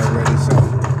heard that already, so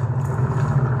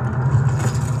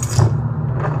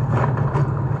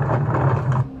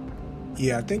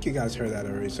yeah, I think you guys heard that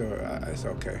already, so it's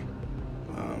okay.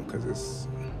 Because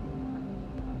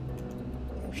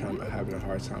I'm having a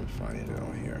hard time finding it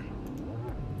on here.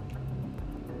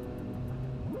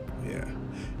 Yeah,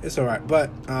 it's all right. But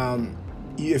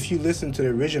if you listen to the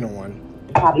original one,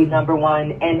 probably number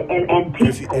one, and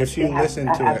pink if you listen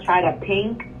to I it, tried a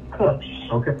pink Kush.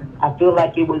 Okay. I feel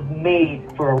like it was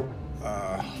made for.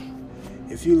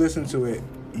 if you listen to it,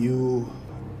 you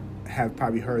have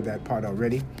probably heard that part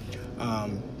already. How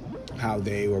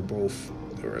they were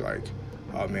like,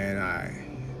 oh man, I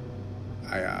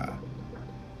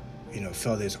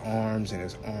felt his arms, and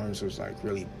his arms was like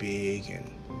really big, and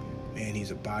man,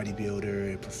 he's a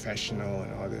bodybuilder, a professional,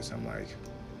 and all this. I'm like,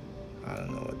 I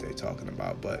don't know what they're talking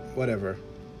about, but whatever.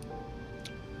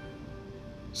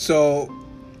 So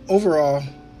overall,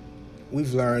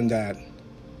 we've learned that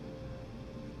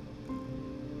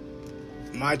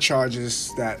my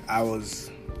charges that I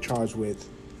was charged with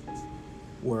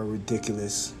were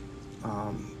ridiculous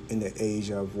in the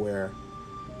age of where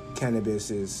cannabis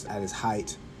is at its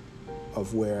height,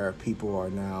 of where people are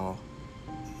now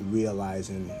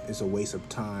realizing it's a waste of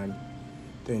time.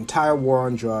 The entire war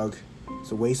on drug,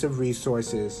 it's a waste of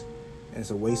resources, and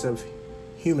it's a waste of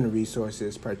human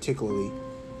resources particularly,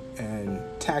 and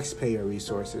taxpayer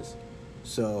resources.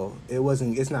 So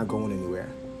it's not going anywhere.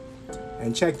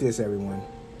 And check this, everyone.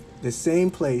 The same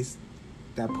place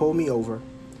that pulled me over,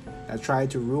 that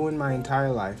tried to ruin my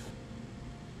entire life,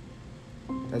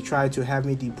 that tried to have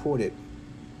me deported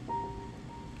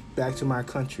back to my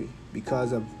country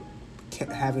because of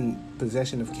having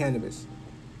possession of cannabis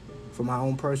for my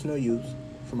own personal use,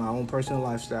 for my own personal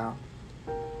lifestyle.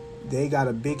 They got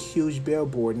a big, huge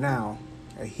billboard now,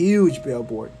 a huge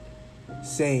billboard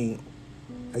saying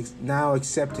now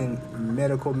accepting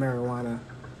medical marijuana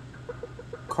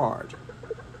card.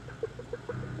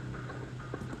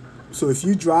 So if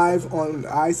you drive on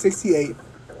I-68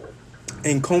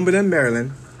 in Cumberland,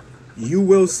 Maryland, you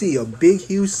will see a big,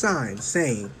 huge sign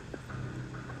saying,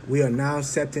 we are now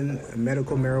accepting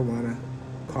medical marijuana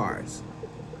cards.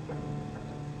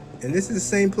 And this is the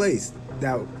same place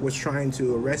that was trying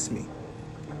to arrest me,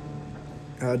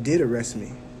 did arrest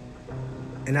me.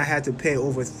 And I had to pay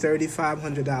over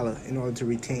 $3,500 in order to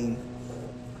retain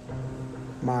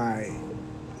my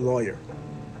lawyer.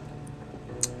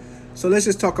 So let's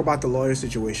just talk about the lawyer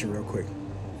situation real quick.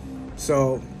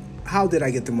 So how did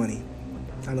I get the money?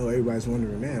 I know everybody's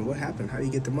wondering, man, what happened? How do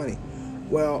you get the money?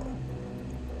 Well,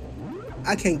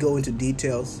 I can't go into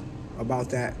details about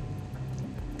that,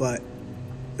 but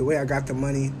the way I got the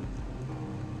money,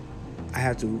 I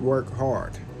had to work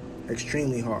hard,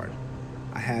 extremely hard.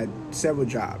 I had several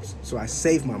jobs, so I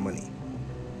saved my money.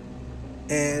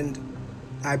 And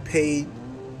I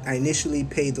initially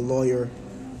paid the lawyer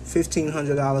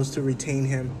 $1,500 to retain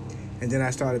him, and then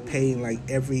I started paying like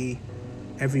every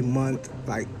month,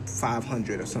 like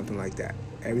 $500 or something like that.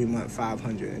 Every month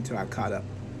 $500 until I caught up.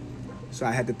 So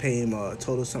I had to pay him a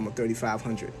total sum of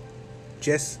 $3,500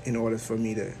 just in order for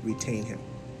me to retain him.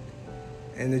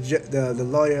 And the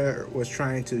lawyer was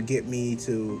trying to get me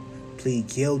to plead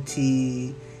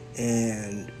guilty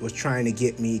and was trying to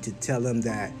get me to tell him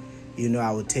that,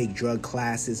 I would take drug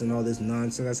classes and all this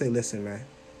nonsense. I say, listen, man,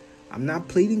 I'm not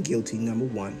pleading guilty, number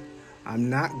one. I'm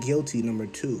not guilty, number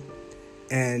two.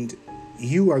 And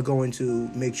you are going to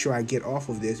make sure I get off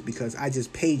of this because I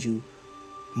just paid you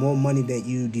more money than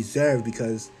you deserve,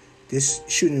 because this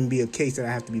shouldn't be a case that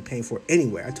I have to be paying for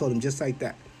anyway. I told him just like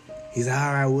that. He's like,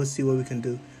 all right, we'll see what we can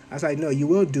do. I was like, no, you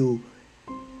will do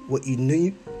what you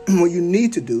need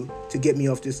to do to get me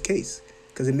off this case,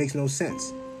 because it makes no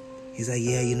sense. He's like,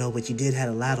 yeah, but you did have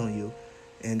a lot on you.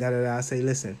 And da-da-da. I say,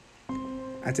 listen,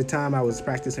 at the time I was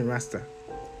practicing Rasta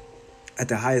at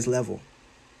the highest level.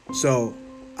 So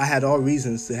I had all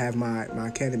reasons to have my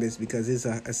cannabis because it's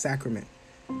a sacrament.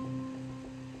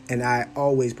 And I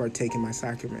always partake in my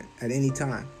sacrament at any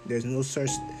time. There's no such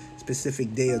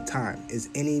specific day or time. It's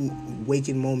any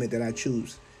waking moment that I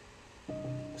choose.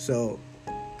 So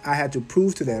I had to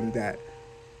prove to them that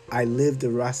I lived the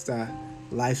Rasta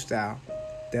lifestyle,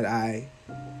 that I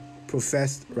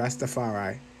professed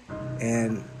Rastafari,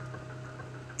 and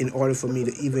in order for me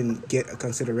to even get a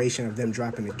consideration of them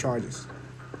dropping the charges.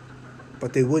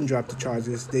 But they wouldn't drop the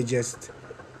charges. They just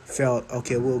felt,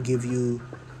 okay, we'll give you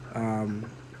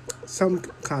some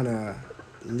kind of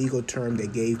legal term they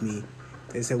gave me.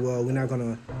 They said, well, we're not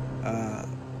going to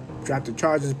drop the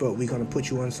charges, but we're going to put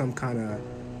you on some kind of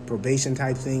probation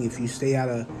type thing. If you stay out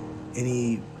of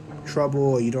any trouble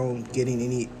or you don't get in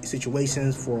any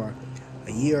situations for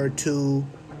a year or two,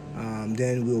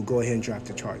 then we'll go ahead and drop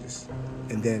the charges.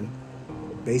 And then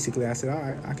basically I said, all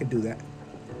right, I can do that.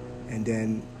 And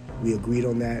then we agreed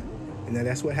on that. And then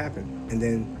that's what happened. And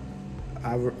then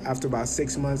after about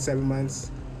 6 months, 7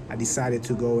 months, I decided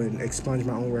to go and expunge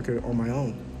my own record on my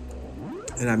own.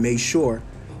 And I made sure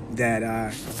that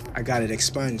I got it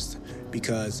expunged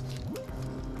because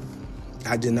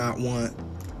I did not want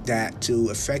that to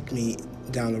affect me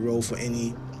down the road for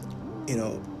any,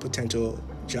 potential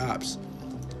jobs.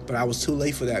 But I was too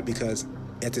late for that because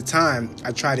at the time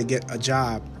I tried to get a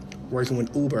job working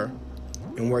with Uber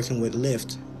and working with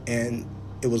Lyft, and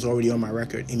it was already on my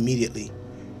record immediately.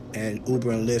 And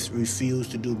Uber and Lyft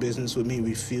refused to do business with me,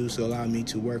 refused to allow me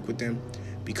to work with them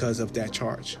because of that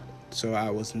charge. So I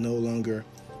was no longer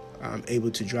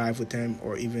able to drive with them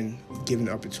or even given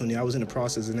the opportunity. I was in the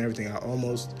process and everything. I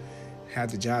almost had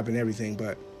the job and everything,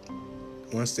 but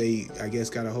once they, I guess,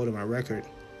 got a hold of my record,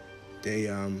 they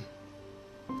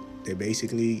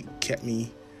basically kept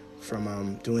me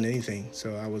from doing anything.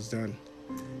 So I was done.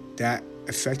 That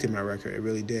affected my record. It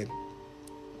really did.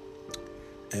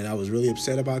 And I was really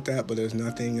upset about that, but there's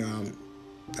nothing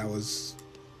that was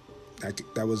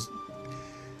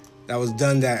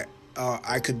done that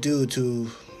I could do to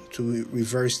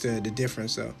reverse the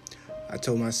difference. So I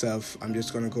told myself I'm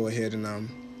just gonna go ahead and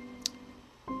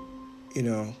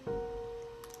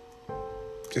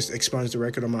just expunge the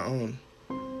record on my own.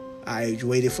 I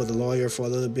waited for the lawyer for a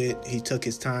little bit. He took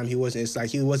his time. He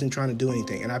wasn't trying to do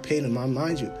anything. And I paid him,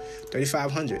 mind you,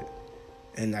 $3,500.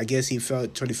 And I guess he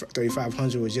felt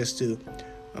 $3,500 was just to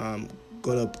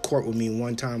go to court with me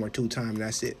one time or two times.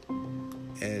 That's it.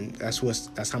 And that's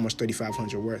how much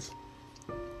 $3,500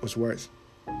 was worth,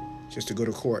 just to go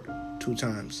to court 2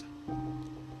 times.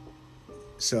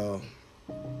 So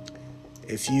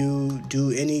if you do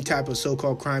any type of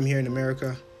so-called crime here in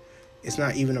America, it's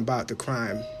not even about the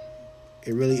crime.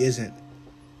 It really isn't.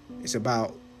 It's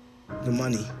about the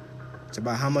money. It's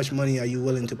about how much money are you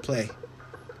willing to play,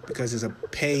 because it's a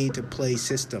pay-to-play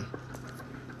system.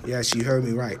 Yes, you heard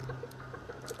me right.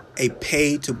 A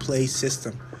pay-to-play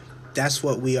system. That's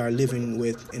what we are living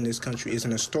with in this country. It's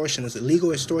an extortion. It's a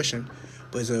legal extortion,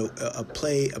 but it's a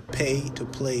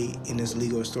pay-to-play in this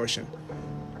legal extortion.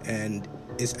 And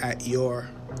it's at your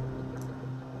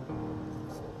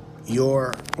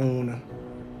own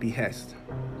behest.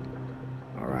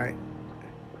 All right?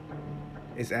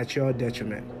 It's at your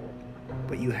detriment.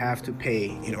 But you have to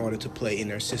pay in order to play in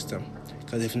their system.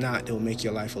 Because if not, they'll make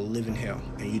your life a living hell.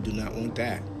 And you do not want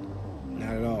that.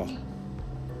 Not at all.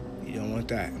 You don't want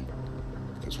that.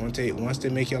 Because once they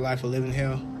make your life a living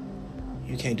hell,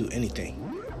 you can't do anything.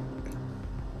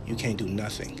 You can't do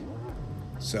nothing.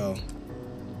 So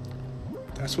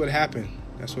that's what happened.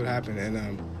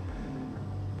 And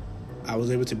I was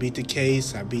able to beat the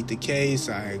case. I beat the case.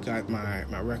 I got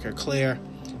my record clear.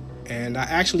 And I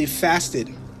actually fasted,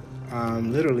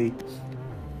 literally,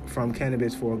 from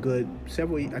cannabis for a good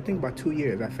I think about 2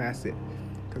 years I fasted.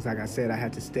 Because like I said, I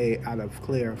had to stay out of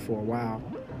clear for a while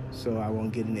so I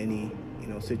won't get in any,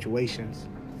 situations.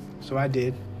 So I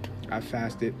did. I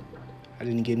fasted. I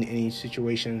didn't get in any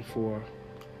situation for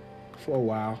a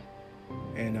while.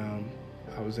 And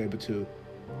I was able to,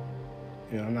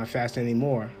 I'm not fasting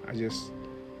anymore.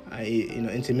 I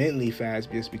intermittently fast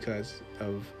just because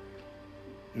of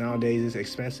nowadays it's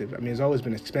expensive. I mean, it's always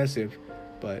been expensive,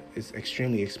 but it's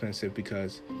extremely expensive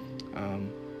because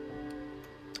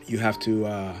you have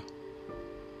to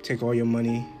take all your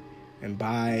money and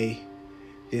buy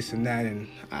this and that, and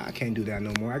I can't do that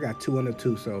no more. I got 2 under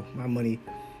 2, so my money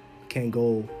can't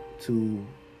go to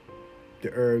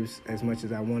the herbs as much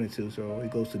as I wanted to. So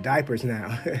it goes to diapers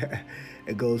now.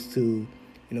 It goes to,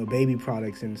 baby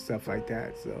products and stuff like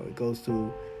that. So it goes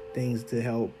to things to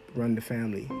help run the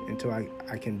family until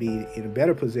I can be in a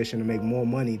better position to make more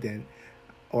money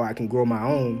or I can grow my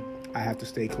own. I have to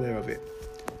stay clear of it.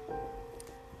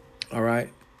 All right.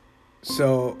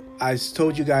 So I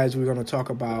told you guys we're going to talk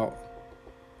about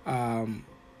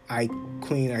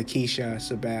Queen Aikisha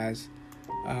Shabazz,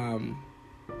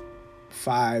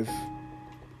 5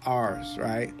 R's,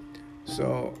 right?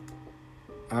 So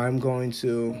I'm going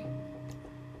to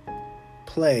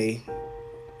play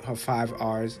her 5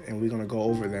 R's and we're going to go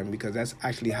over them, because that's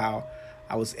actually how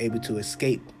I was able to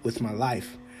escape with my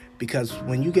life. Because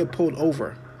when you get pulled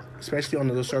over, especially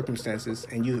under those circumstances,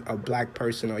 and you're a black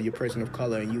person or you're a person of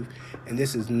color, and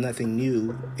this is nothing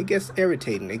new, it gets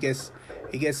irritating. It gets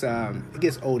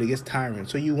old. It gets tiring.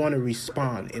 So you want to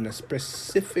respond in a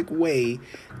specific way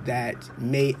that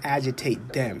may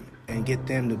agitate them and get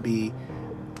them to be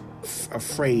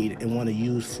afraid and want to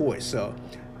use force. So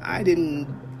I didn't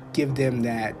give them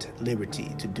that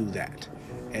liberty to do that.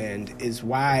 And it's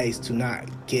wise to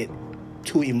not get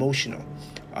too emotional,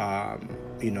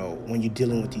 when you're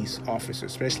dealing with these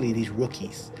officers, especially these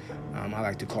rookies. I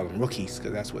like to call them rookies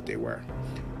because that's what they were.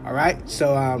 All right,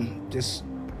 so just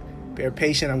bear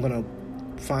patient. I'm going to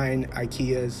find Queen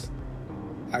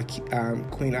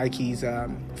Aiki's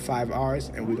 5 R's,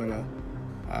 and we're going to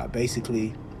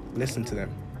basically listen to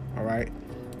them. All right,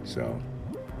 so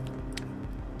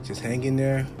just hang in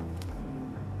there.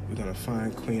 We're going to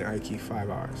find Queen Aiki 5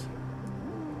 R's.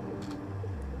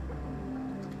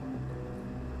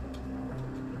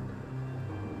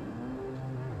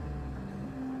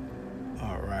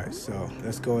 All right, so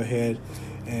let's go ahead.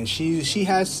 And she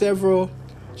has several,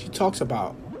 she talks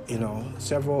about,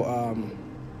 several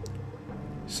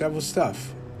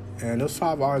stuff. And those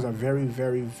 5 R's are very,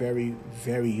 very, very,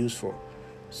 very useful.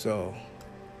 So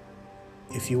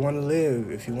if you want to live,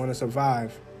 if you want to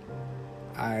survive,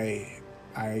 I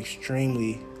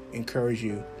extremely encourage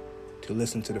you to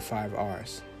listen to the 5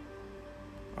 R's.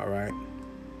 All right.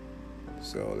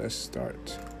 So let's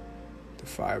start the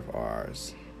 5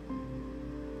 R's.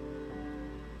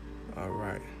 All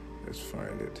right. Let's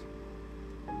find it.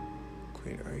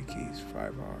 Queen Aiki's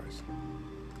 5 R's.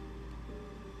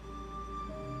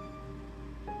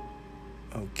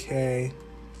 Okay.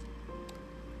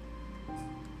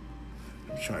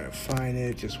 I'm trying to find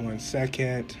it. Just 1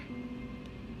 second.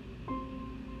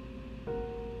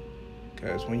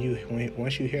 Because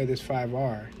once you hear this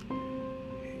 5R,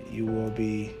 you will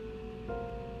be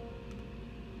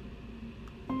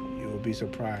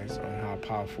surprised on how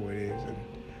powerful it is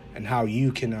and how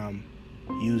you can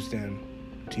use them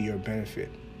to your benefit.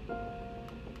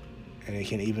 And it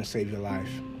can even save your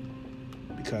life.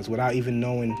 Because without even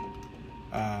knowing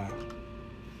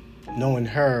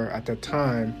her at the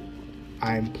time,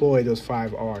 I employed those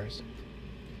 5 R's.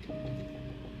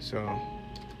 So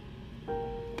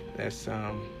that's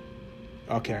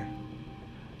okay.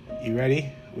 You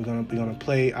ready? We're gonna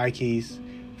play Ike's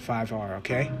 5R,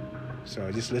 okay?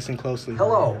 So just listen closely.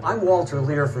 Hello, I'm Walter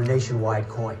Lear for Nationwide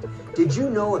Coin. Did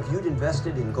you know if you'd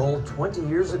invested in gold 20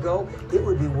 years ago, it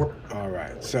would be worth... All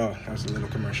right, so that's a little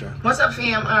commercial. What's up,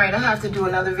 fam? All right, I have to do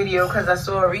another video because I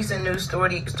saw a recent news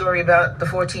story about the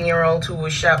 14-year-old who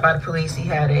was shot by the police. He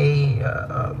had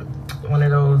a one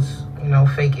of those,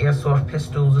 fake airsoft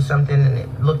pistols or something, and it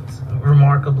looked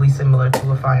remarkably similar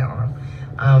to a firearm.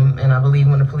 And I believe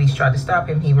when the police tried to stop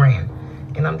him, he ran.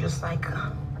 And I'm just like,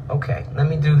 okay, let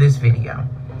me do this video.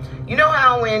 You know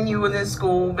how when you were in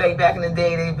school back in the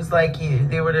day, it was like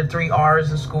there were the 3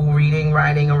 R's in school: reading,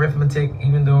 writing, arithmetic,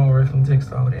 even though arithmetic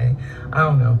started with A. I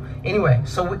don't know. Anyway,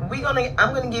 so I'm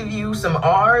gonna give you some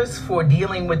R's for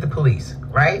dealing with the police,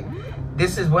 right?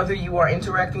 This is whether you are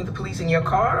interacting with the police in your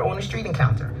car or on a street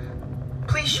encounter.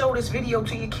 Please show this video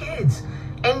to your kids.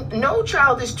 And no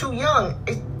child is too young.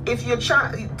 If your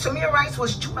child, Tamir Rice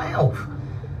was 12.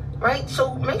 Right?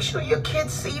 So make sure your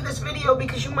kids see this video,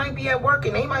 because you might be at work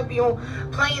and they might be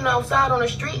playing outside on the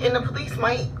street and the police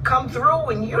might come through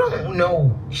and you don't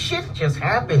know. Shit just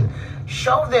happened.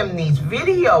 Show them these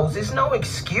videos. There's no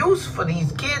excuse for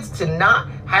these kids to not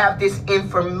have this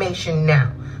information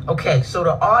now. Okay, so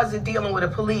the odds of dealing with the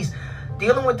police.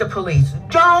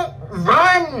 Don't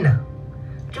run.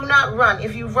 Do not run.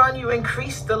 If you run, you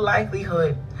increase the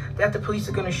likelihood that the police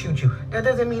are going to shoot you. That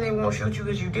doesn't mean they won't shoot you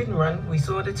because you didn't run. We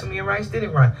saw that Tamir Rice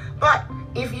didn't run. But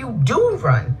if you do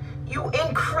run, you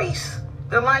increase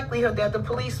the likelihood that the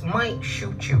police might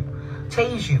shoot you,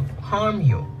 tase you, harm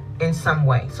you in some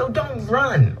way. So don't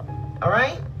run, all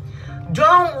right?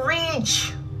 Don't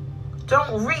reach.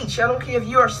 Don't reach. I don't care if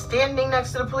you are standing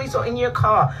next to the police or in your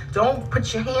car. Don't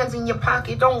put your hands in your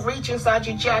pocket. Don't reach inside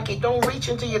your jacket. Don't reach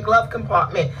into your glove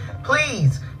compartment.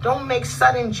 Please, don't make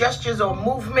sudden gestures or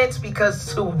movements, because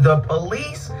to the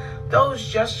police, those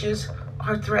gestures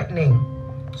are threatening.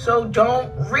 So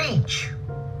don't reach.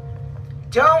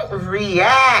 Don't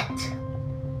react.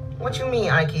 What you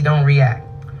mean, Ike, don't react?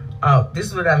 Oh, this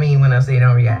is what I mean when I say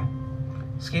don't react.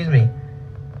 Excuse me.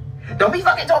 Don't be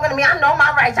fucking talking to me. I know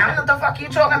my rights. I don't know what the fuck you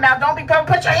talking about. Don't be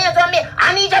put your hands on me.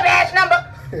 I need your badge number.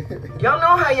 Y'all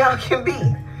know how y'all can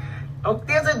be. Oh,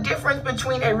 there's a difference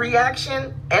between a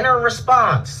reaction and a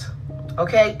response.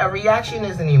 Okay, a reaction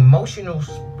is an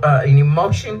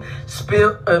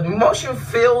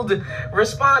emotion-filled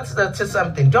response to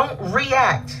something. Don't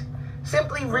react.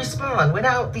 Simply respond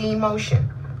without the emotion.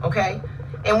 Okay.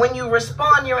 And when you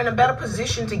respond, you're in a better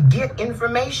position to get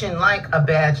information like a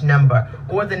badge number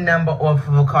or the number of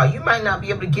a car. You might not be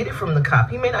able to get it from the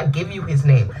cop. He may not give you his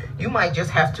name. You might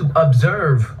just have to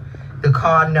observe the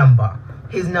car number,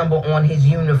 his number on his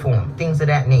uniform, things of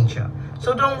that nature.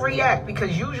 So don't react,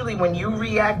 because usually when you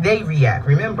react, they react.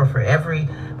 Remember, for every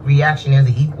reaction, there's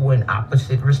an equal and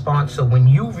opposite response. So when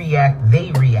you react,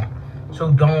 they react. So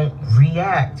don't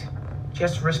react.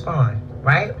 Just respond,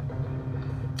 right?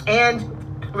 And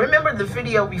remember the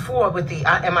video before with the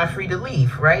am I free to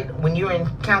leave, right? When you're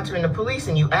encountering the police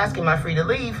and you ask, am I free to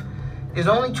leave? There's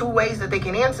only 2 ways that they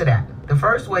can answer that. The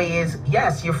first way is,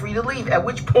 yes, you're free to leave. At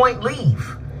which point,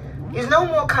 leave. There's no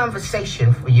more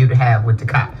conversation for you to have with the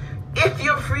cop. If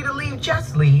you're free to leave,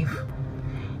 just leave.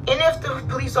 And if the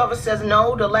police officer says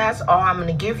no, the last R I'm going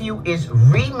to give you is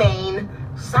remain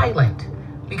silent.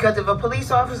 Because if a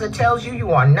police officer tells you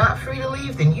you are not free to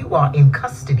leave, then you are in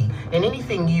custody. And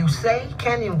anything you say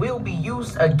can and will be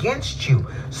used against you.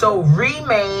 So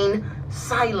remain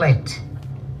silent.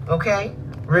 Okay?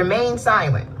 Remain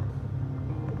silent.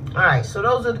 All right, so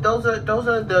those are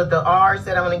the R's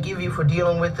that I'm going to give you for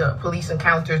dealing with the police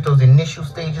encounters, those initial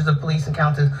stages of police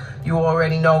encounters. You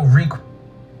already know.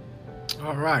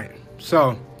 All right,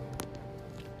 so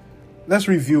let's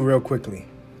review real quickly.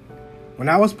 When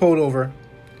I was pulled over,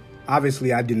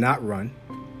 obviously I did not run,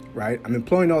 right? I'm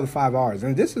employing all the 5 R's,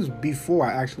 and this is before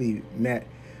I actually met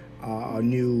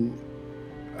the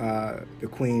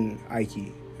Queen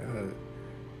Ike,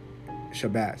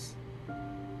 Shabazz.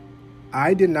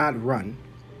 I did not run.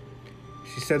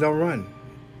 She said, don't run.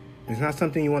 It's not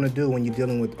something you want to do when you're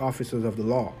dealing with officers of the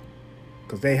law,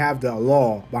 because they have the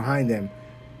law behind them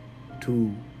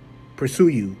to pursue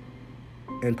you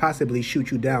and possibly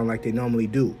shoot you down like they normally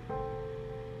do.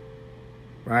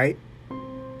 Right?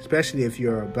 Especially if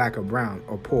you're black or brown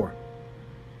or poor.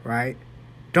 Right?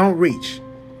 Don't reach.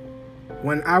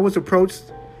 When I was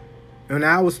approached and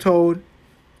I was told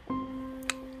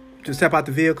to step out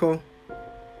the vehicle,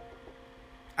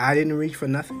 I didn't reach for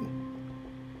nothing.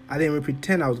 I didn't even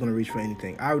pretend I was going to reach for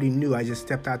anything. I already knew. I just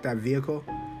stepped out that vehicle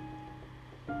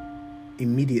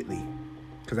immediately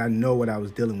because I know what I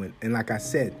was dealing with. And like I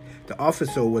said, the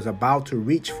officer was about to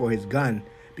reach for his gun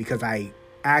because I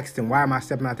asked him, why am I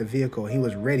stepping out the vehicle? He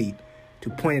was ready to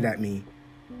point it at me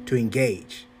to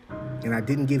engage. And I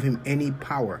didn't give him any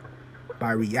power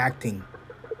by reacting.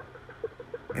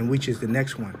 And which is the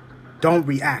next one. Don't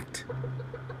react.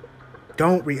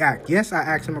 Don't react. Yes, I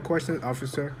asked him a question,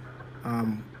 officer.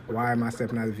 Why am I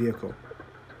stepping out of the vehicle?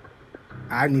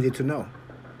 I needed to know.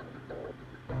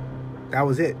 That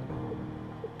was it.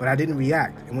 But I didn't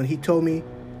react. And when he told me,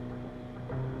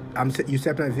 you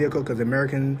stepping out of the vehicle because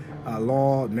American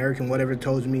law, American whatever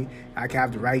tells me I can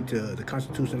have the right to, the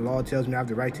Constitution law tells me I have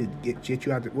the right to get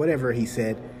you out, whatever he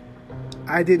said.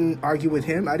 I didn't argue with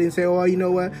him. I didn't say, oh, you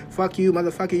know what? Fuck you,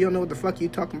 motherfucker. You don't know what the fuck you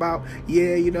talking about.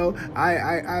 Yeah, you know,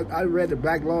 I read the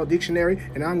Black Law Dictionary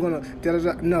and I'm going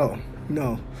to...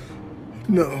 No.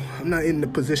 I'm not in the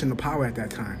position of power at that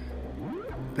time.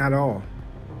 Not at all.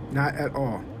 Not at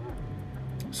all.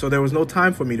 So there was no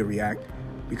time for me to react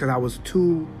because I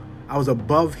was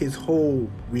above his whole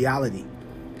reality.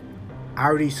 I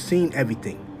already seen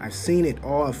everything. I've seen it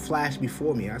all flash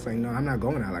before me. I was like, no, I'm not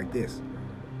going out like this.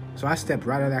 So I stepped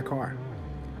right out of that car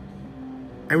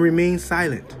and remained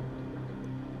silent.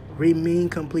 Remain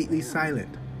completely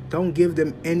silent. Don't give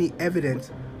them any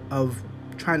evidence of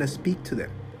trying to speak to them.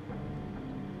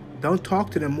 Don't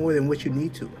talk to them more than what you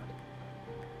need to.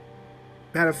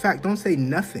 Matter of fact, don't say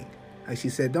nothing. Like she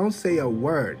said, don't say a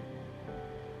word.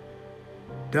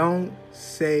 Don't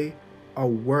say a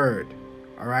word.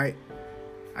 All right?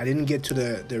 I didn't get to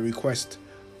the request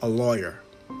a lawyer,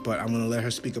 but I'm going to let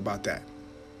her speak about that.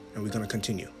 And we're going to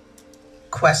continue.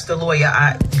 Request a lawyer.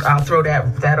 I'll throw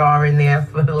that R in there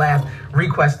for the last.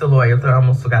 Request a lawyer. I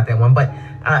almost forgot that one. But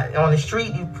on the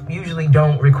street, you usually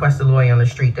don't request a lawyer on the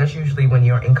street. That's usually when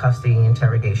you're in custody and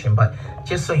interrogation. But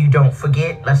just so you don't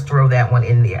forget, let's throw that one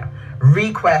in there.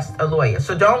 Request a lawyer.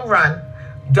 So don't run.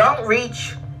 Don't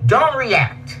reach. Don't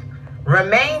react.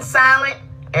 Remain silent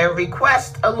and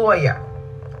request a lawyer.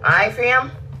 All right,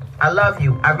 fam? I love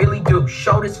you. I really do.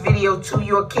 Show this video to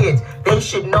your kids. They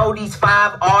should know these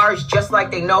 5 R's just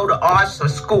like they know the R's for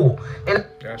school.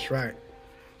 That's right.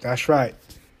 That's right.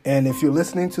 And if you're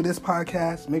listening to this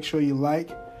podcast, make sure you like,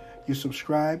 you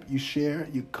subscribe, you share,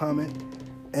 you comment,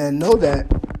 and know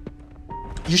that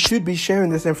you should be sharing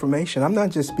this information. I'm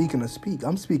not just speaking to speak.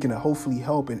 I'm speaking to hopefully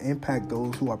help and impact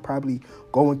those who are probably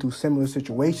going through similar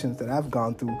situations that I've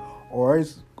gone through or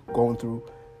is going through,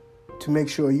 to make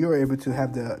sure you're able to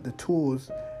have the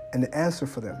tools and the answer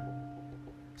for them.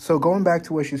 So going back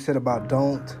to what you said about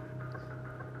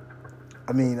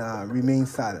remain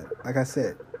silent. Like I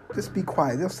said, just be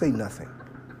quiet. They'll say nothing.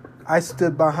 When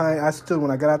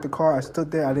I got out the car, I stood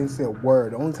there. I didn't say a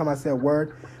word. The only time I said a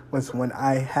word was when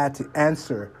I had to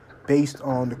answer based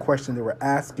on the question they were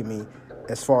asking me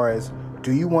as far as,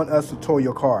 do you want us to tow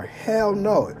your car? Hell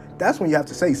no. That's when you have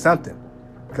to say something.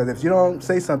 Because if you don't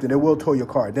say something, they will tow your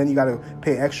car. Then you got to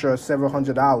pay extra several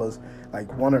 $100s, like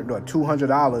 $100 or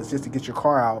 $200 just to get your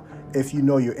car out if you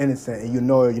know you're innocent and you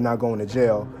know you're not going to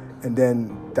jail. And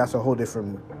then that's a whole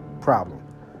different problem.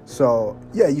 So,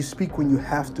 yeah, you speak when you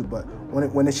have to. But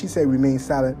when she said remain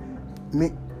silent,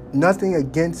 nothing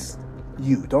against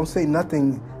you. Don't say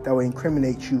nothing that will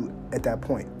incriminate you at that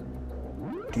point.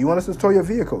 Do you want us to tow your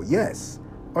vehicle? Yes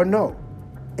or no?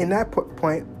 In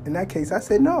that case, I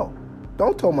said no.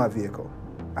 Don't tow my vehicle.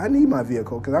 I need my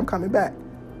vehicle because I'm coming back.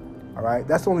 All right?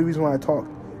 That's the only reason why I talked.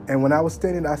 And when I was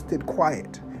standing, I stayed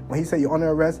quiet. When he said, you're under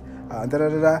arrest,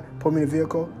 put me in the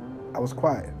vehicle, I was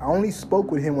quiet. I only spoke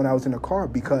with him when I was in the car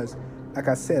because, like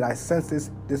I said, I sensed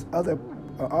this other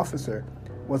officer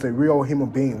was a real human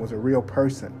being, was a real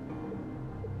person.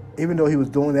 Even though he was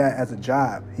doing that as a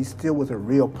job, he still was a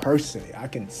real person. I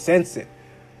can sense it.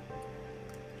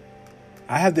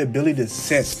 I have the ability to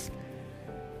sense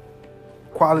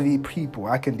quality people.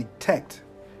 I can detect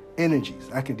energies.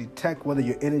 I can detect whether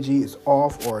your energy is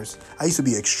off or I used to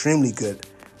be extremely good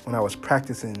when I was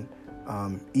practicing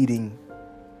eating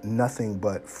nothing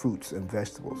but fruits and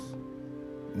vegetables.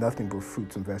 Nothing but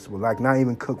fruits and vegetables. Like not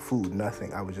even cooked food,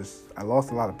 nothing. I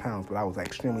lost a lot of pounds, but I was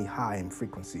extremely high in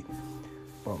frequency.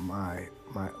 But my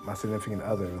significant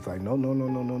other was like, no,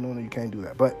 you can't do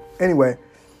that. But anyway,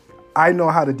 I know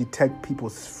how to detect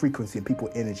people's frequency and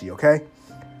people's energy, okay?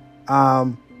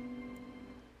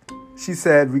 She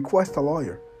said, request a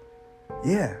lawyer.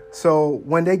 Yeah. So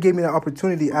when they gave me the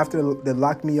opportunity after they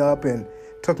locked me up and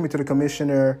took me to the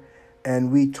commissioner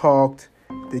and we talked,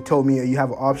 they told me you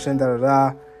have an option,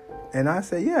 da-da-da. And I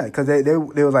said, yeah, because they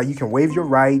was like, you can waive your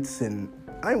rights. And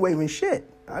I ain't waiving shit.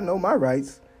 I know my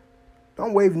rights.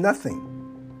 Don't waive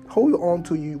nothing. Hold on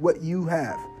to what you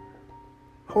have.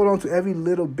 Hold on to every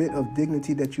little bit of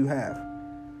dignity that you have.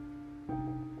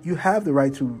 You have the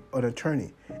right to an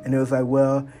attorney. And it was like,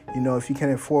 well, if you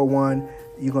can't afford one,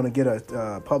 you're going to get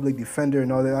a public defender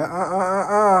and all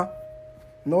that.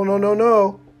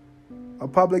 No. A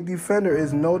public defender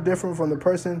is no different from the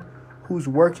person who's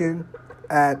working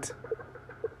at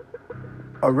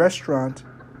a restaurant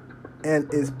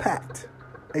and is packed,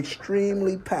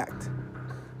 extremely packed.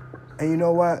 And you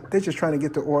know what? They're just trying to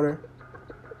get the order.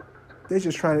 They're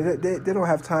just trying to, they don't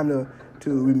have time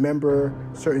to remember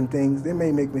certain things. They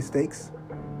may make mistakes.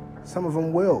 Some of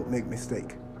them will make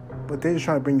mistake, but they're just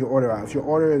trying to bring your order out. If your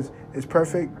order is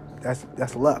perfect,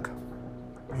 that's luck.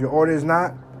 If your order is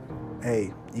not,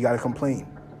 hey, you got to complain.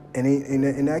 And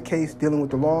in that case, dealing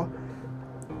with the law,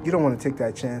 you don't want to take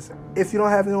that chance. If you don't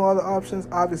have no other options,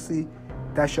 obviously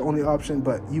that's your only option,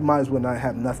 but you might as well not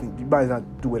have nothing. You might as well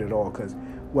not do it at all, because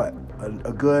what?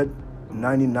 A good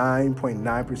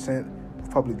 99.9%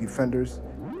 of public defenders,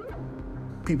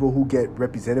 people who get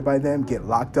represented by them, get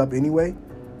locked up anyway.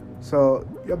 So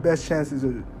your best chance is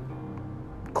to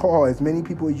call as many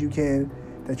people as you can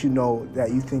that you know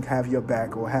that you think have your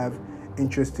back or have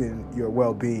interest in your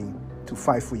well-being to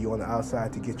fight for you on the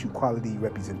outside to get you quality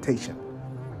representation.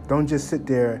 Don't just sit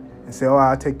there and say, oh,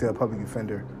 I'll take the public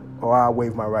defender, or I'll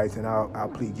waive my rights and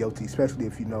I'll plead guilty, especially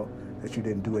if you know that you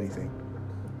didn't do anything.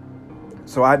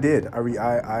 So I did.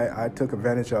 I took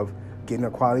advantage of getting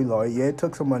a quality lawyer. Yeah, it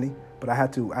took some money, but I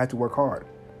had to work hard.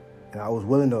 And I was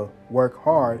willing to work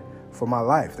hard for my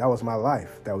life. That was my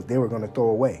life that they were going to throw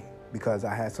away because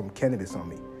I had some cannabis on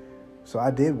me. So I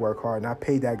did work hard, and I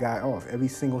paid that guy off every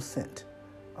single cent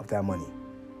of that money.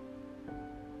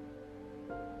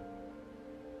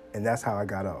 And that's how I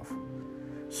got off.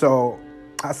 So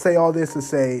I say all this to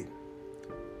say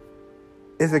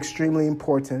it's extremely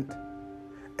important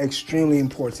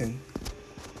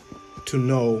to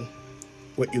know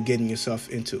what you're getting yourself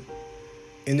into.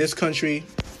 In this country,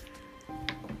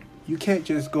 you can't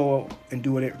just go and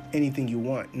do anything you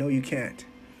want. No, you can't.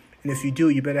 And if you do,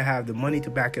 you better have the money to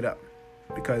back it up,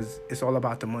 because it's all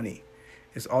about the money.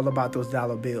 It's all about those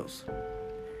dollar bills.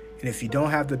 And if you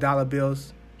don't have the dollar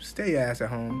bills, stay your ass at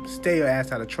home. Stay your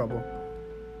ass out of trouble.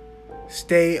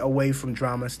 Stay away from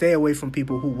drama. Stay away from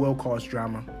people who will cause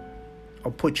drama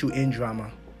or put you in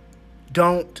drama.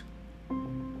 Don't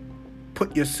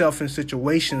put yourself in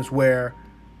situations where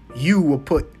you will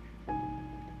put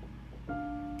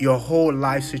your whole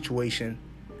life situation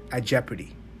at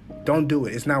jeopardy. Don't do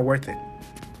it. It's not worth it.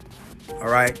 All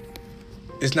right?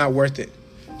 It's not worth it.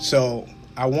 So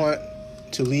I want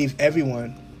to leave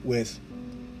everyone with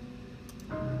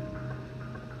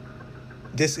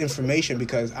this information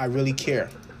because I really care.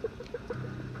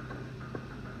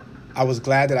 I was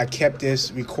glad that I kept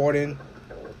this recording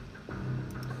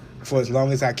for as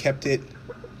long as I kept it.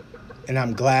 And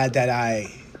I'm glad that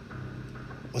I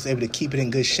was able to keep it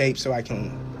in good shape so I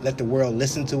can let the world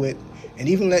listen to it and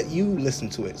even let you listen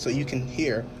to it so you can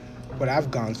hear what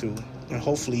I've gone through and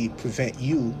hopefully prevent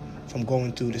you from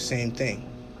going through the same thing.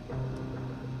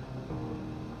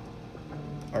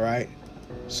 All right?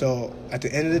 So at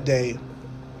the end of the day,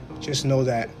 just know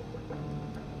that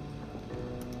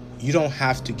you don't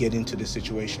have to get into this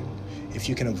situation. If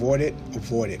you can avoid it,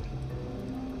 avoid it.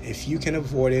 If you can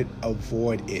avoid it,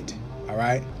 avoid it. All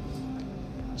right?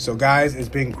 So guys, it's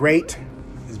been great.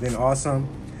 It's been awesome.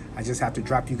 I just have to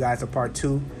drop you guys a part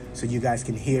 2 so you guys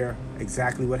can hear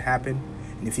exactly what happened.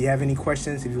 And if you have any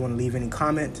questions, if you want to leave any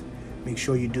comment, make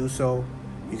sure you do so.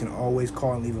 You can always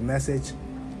call and leave a message.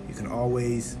 You can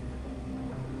always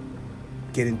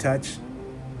get in touch.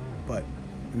 But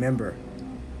remember,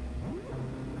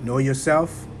 know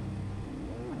yourself,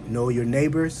 know your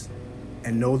neighbors,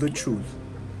 and know the truth.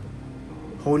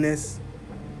 Wholeness,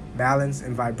 balance,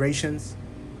 and vibrations.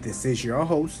 This is your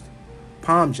host,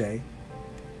 Palm J.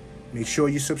 Make sure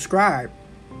you subscribe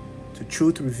to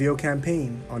Truth Reveal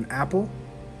Campaign on Apple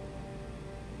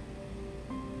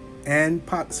and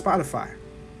Spotify.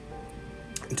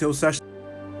 Until such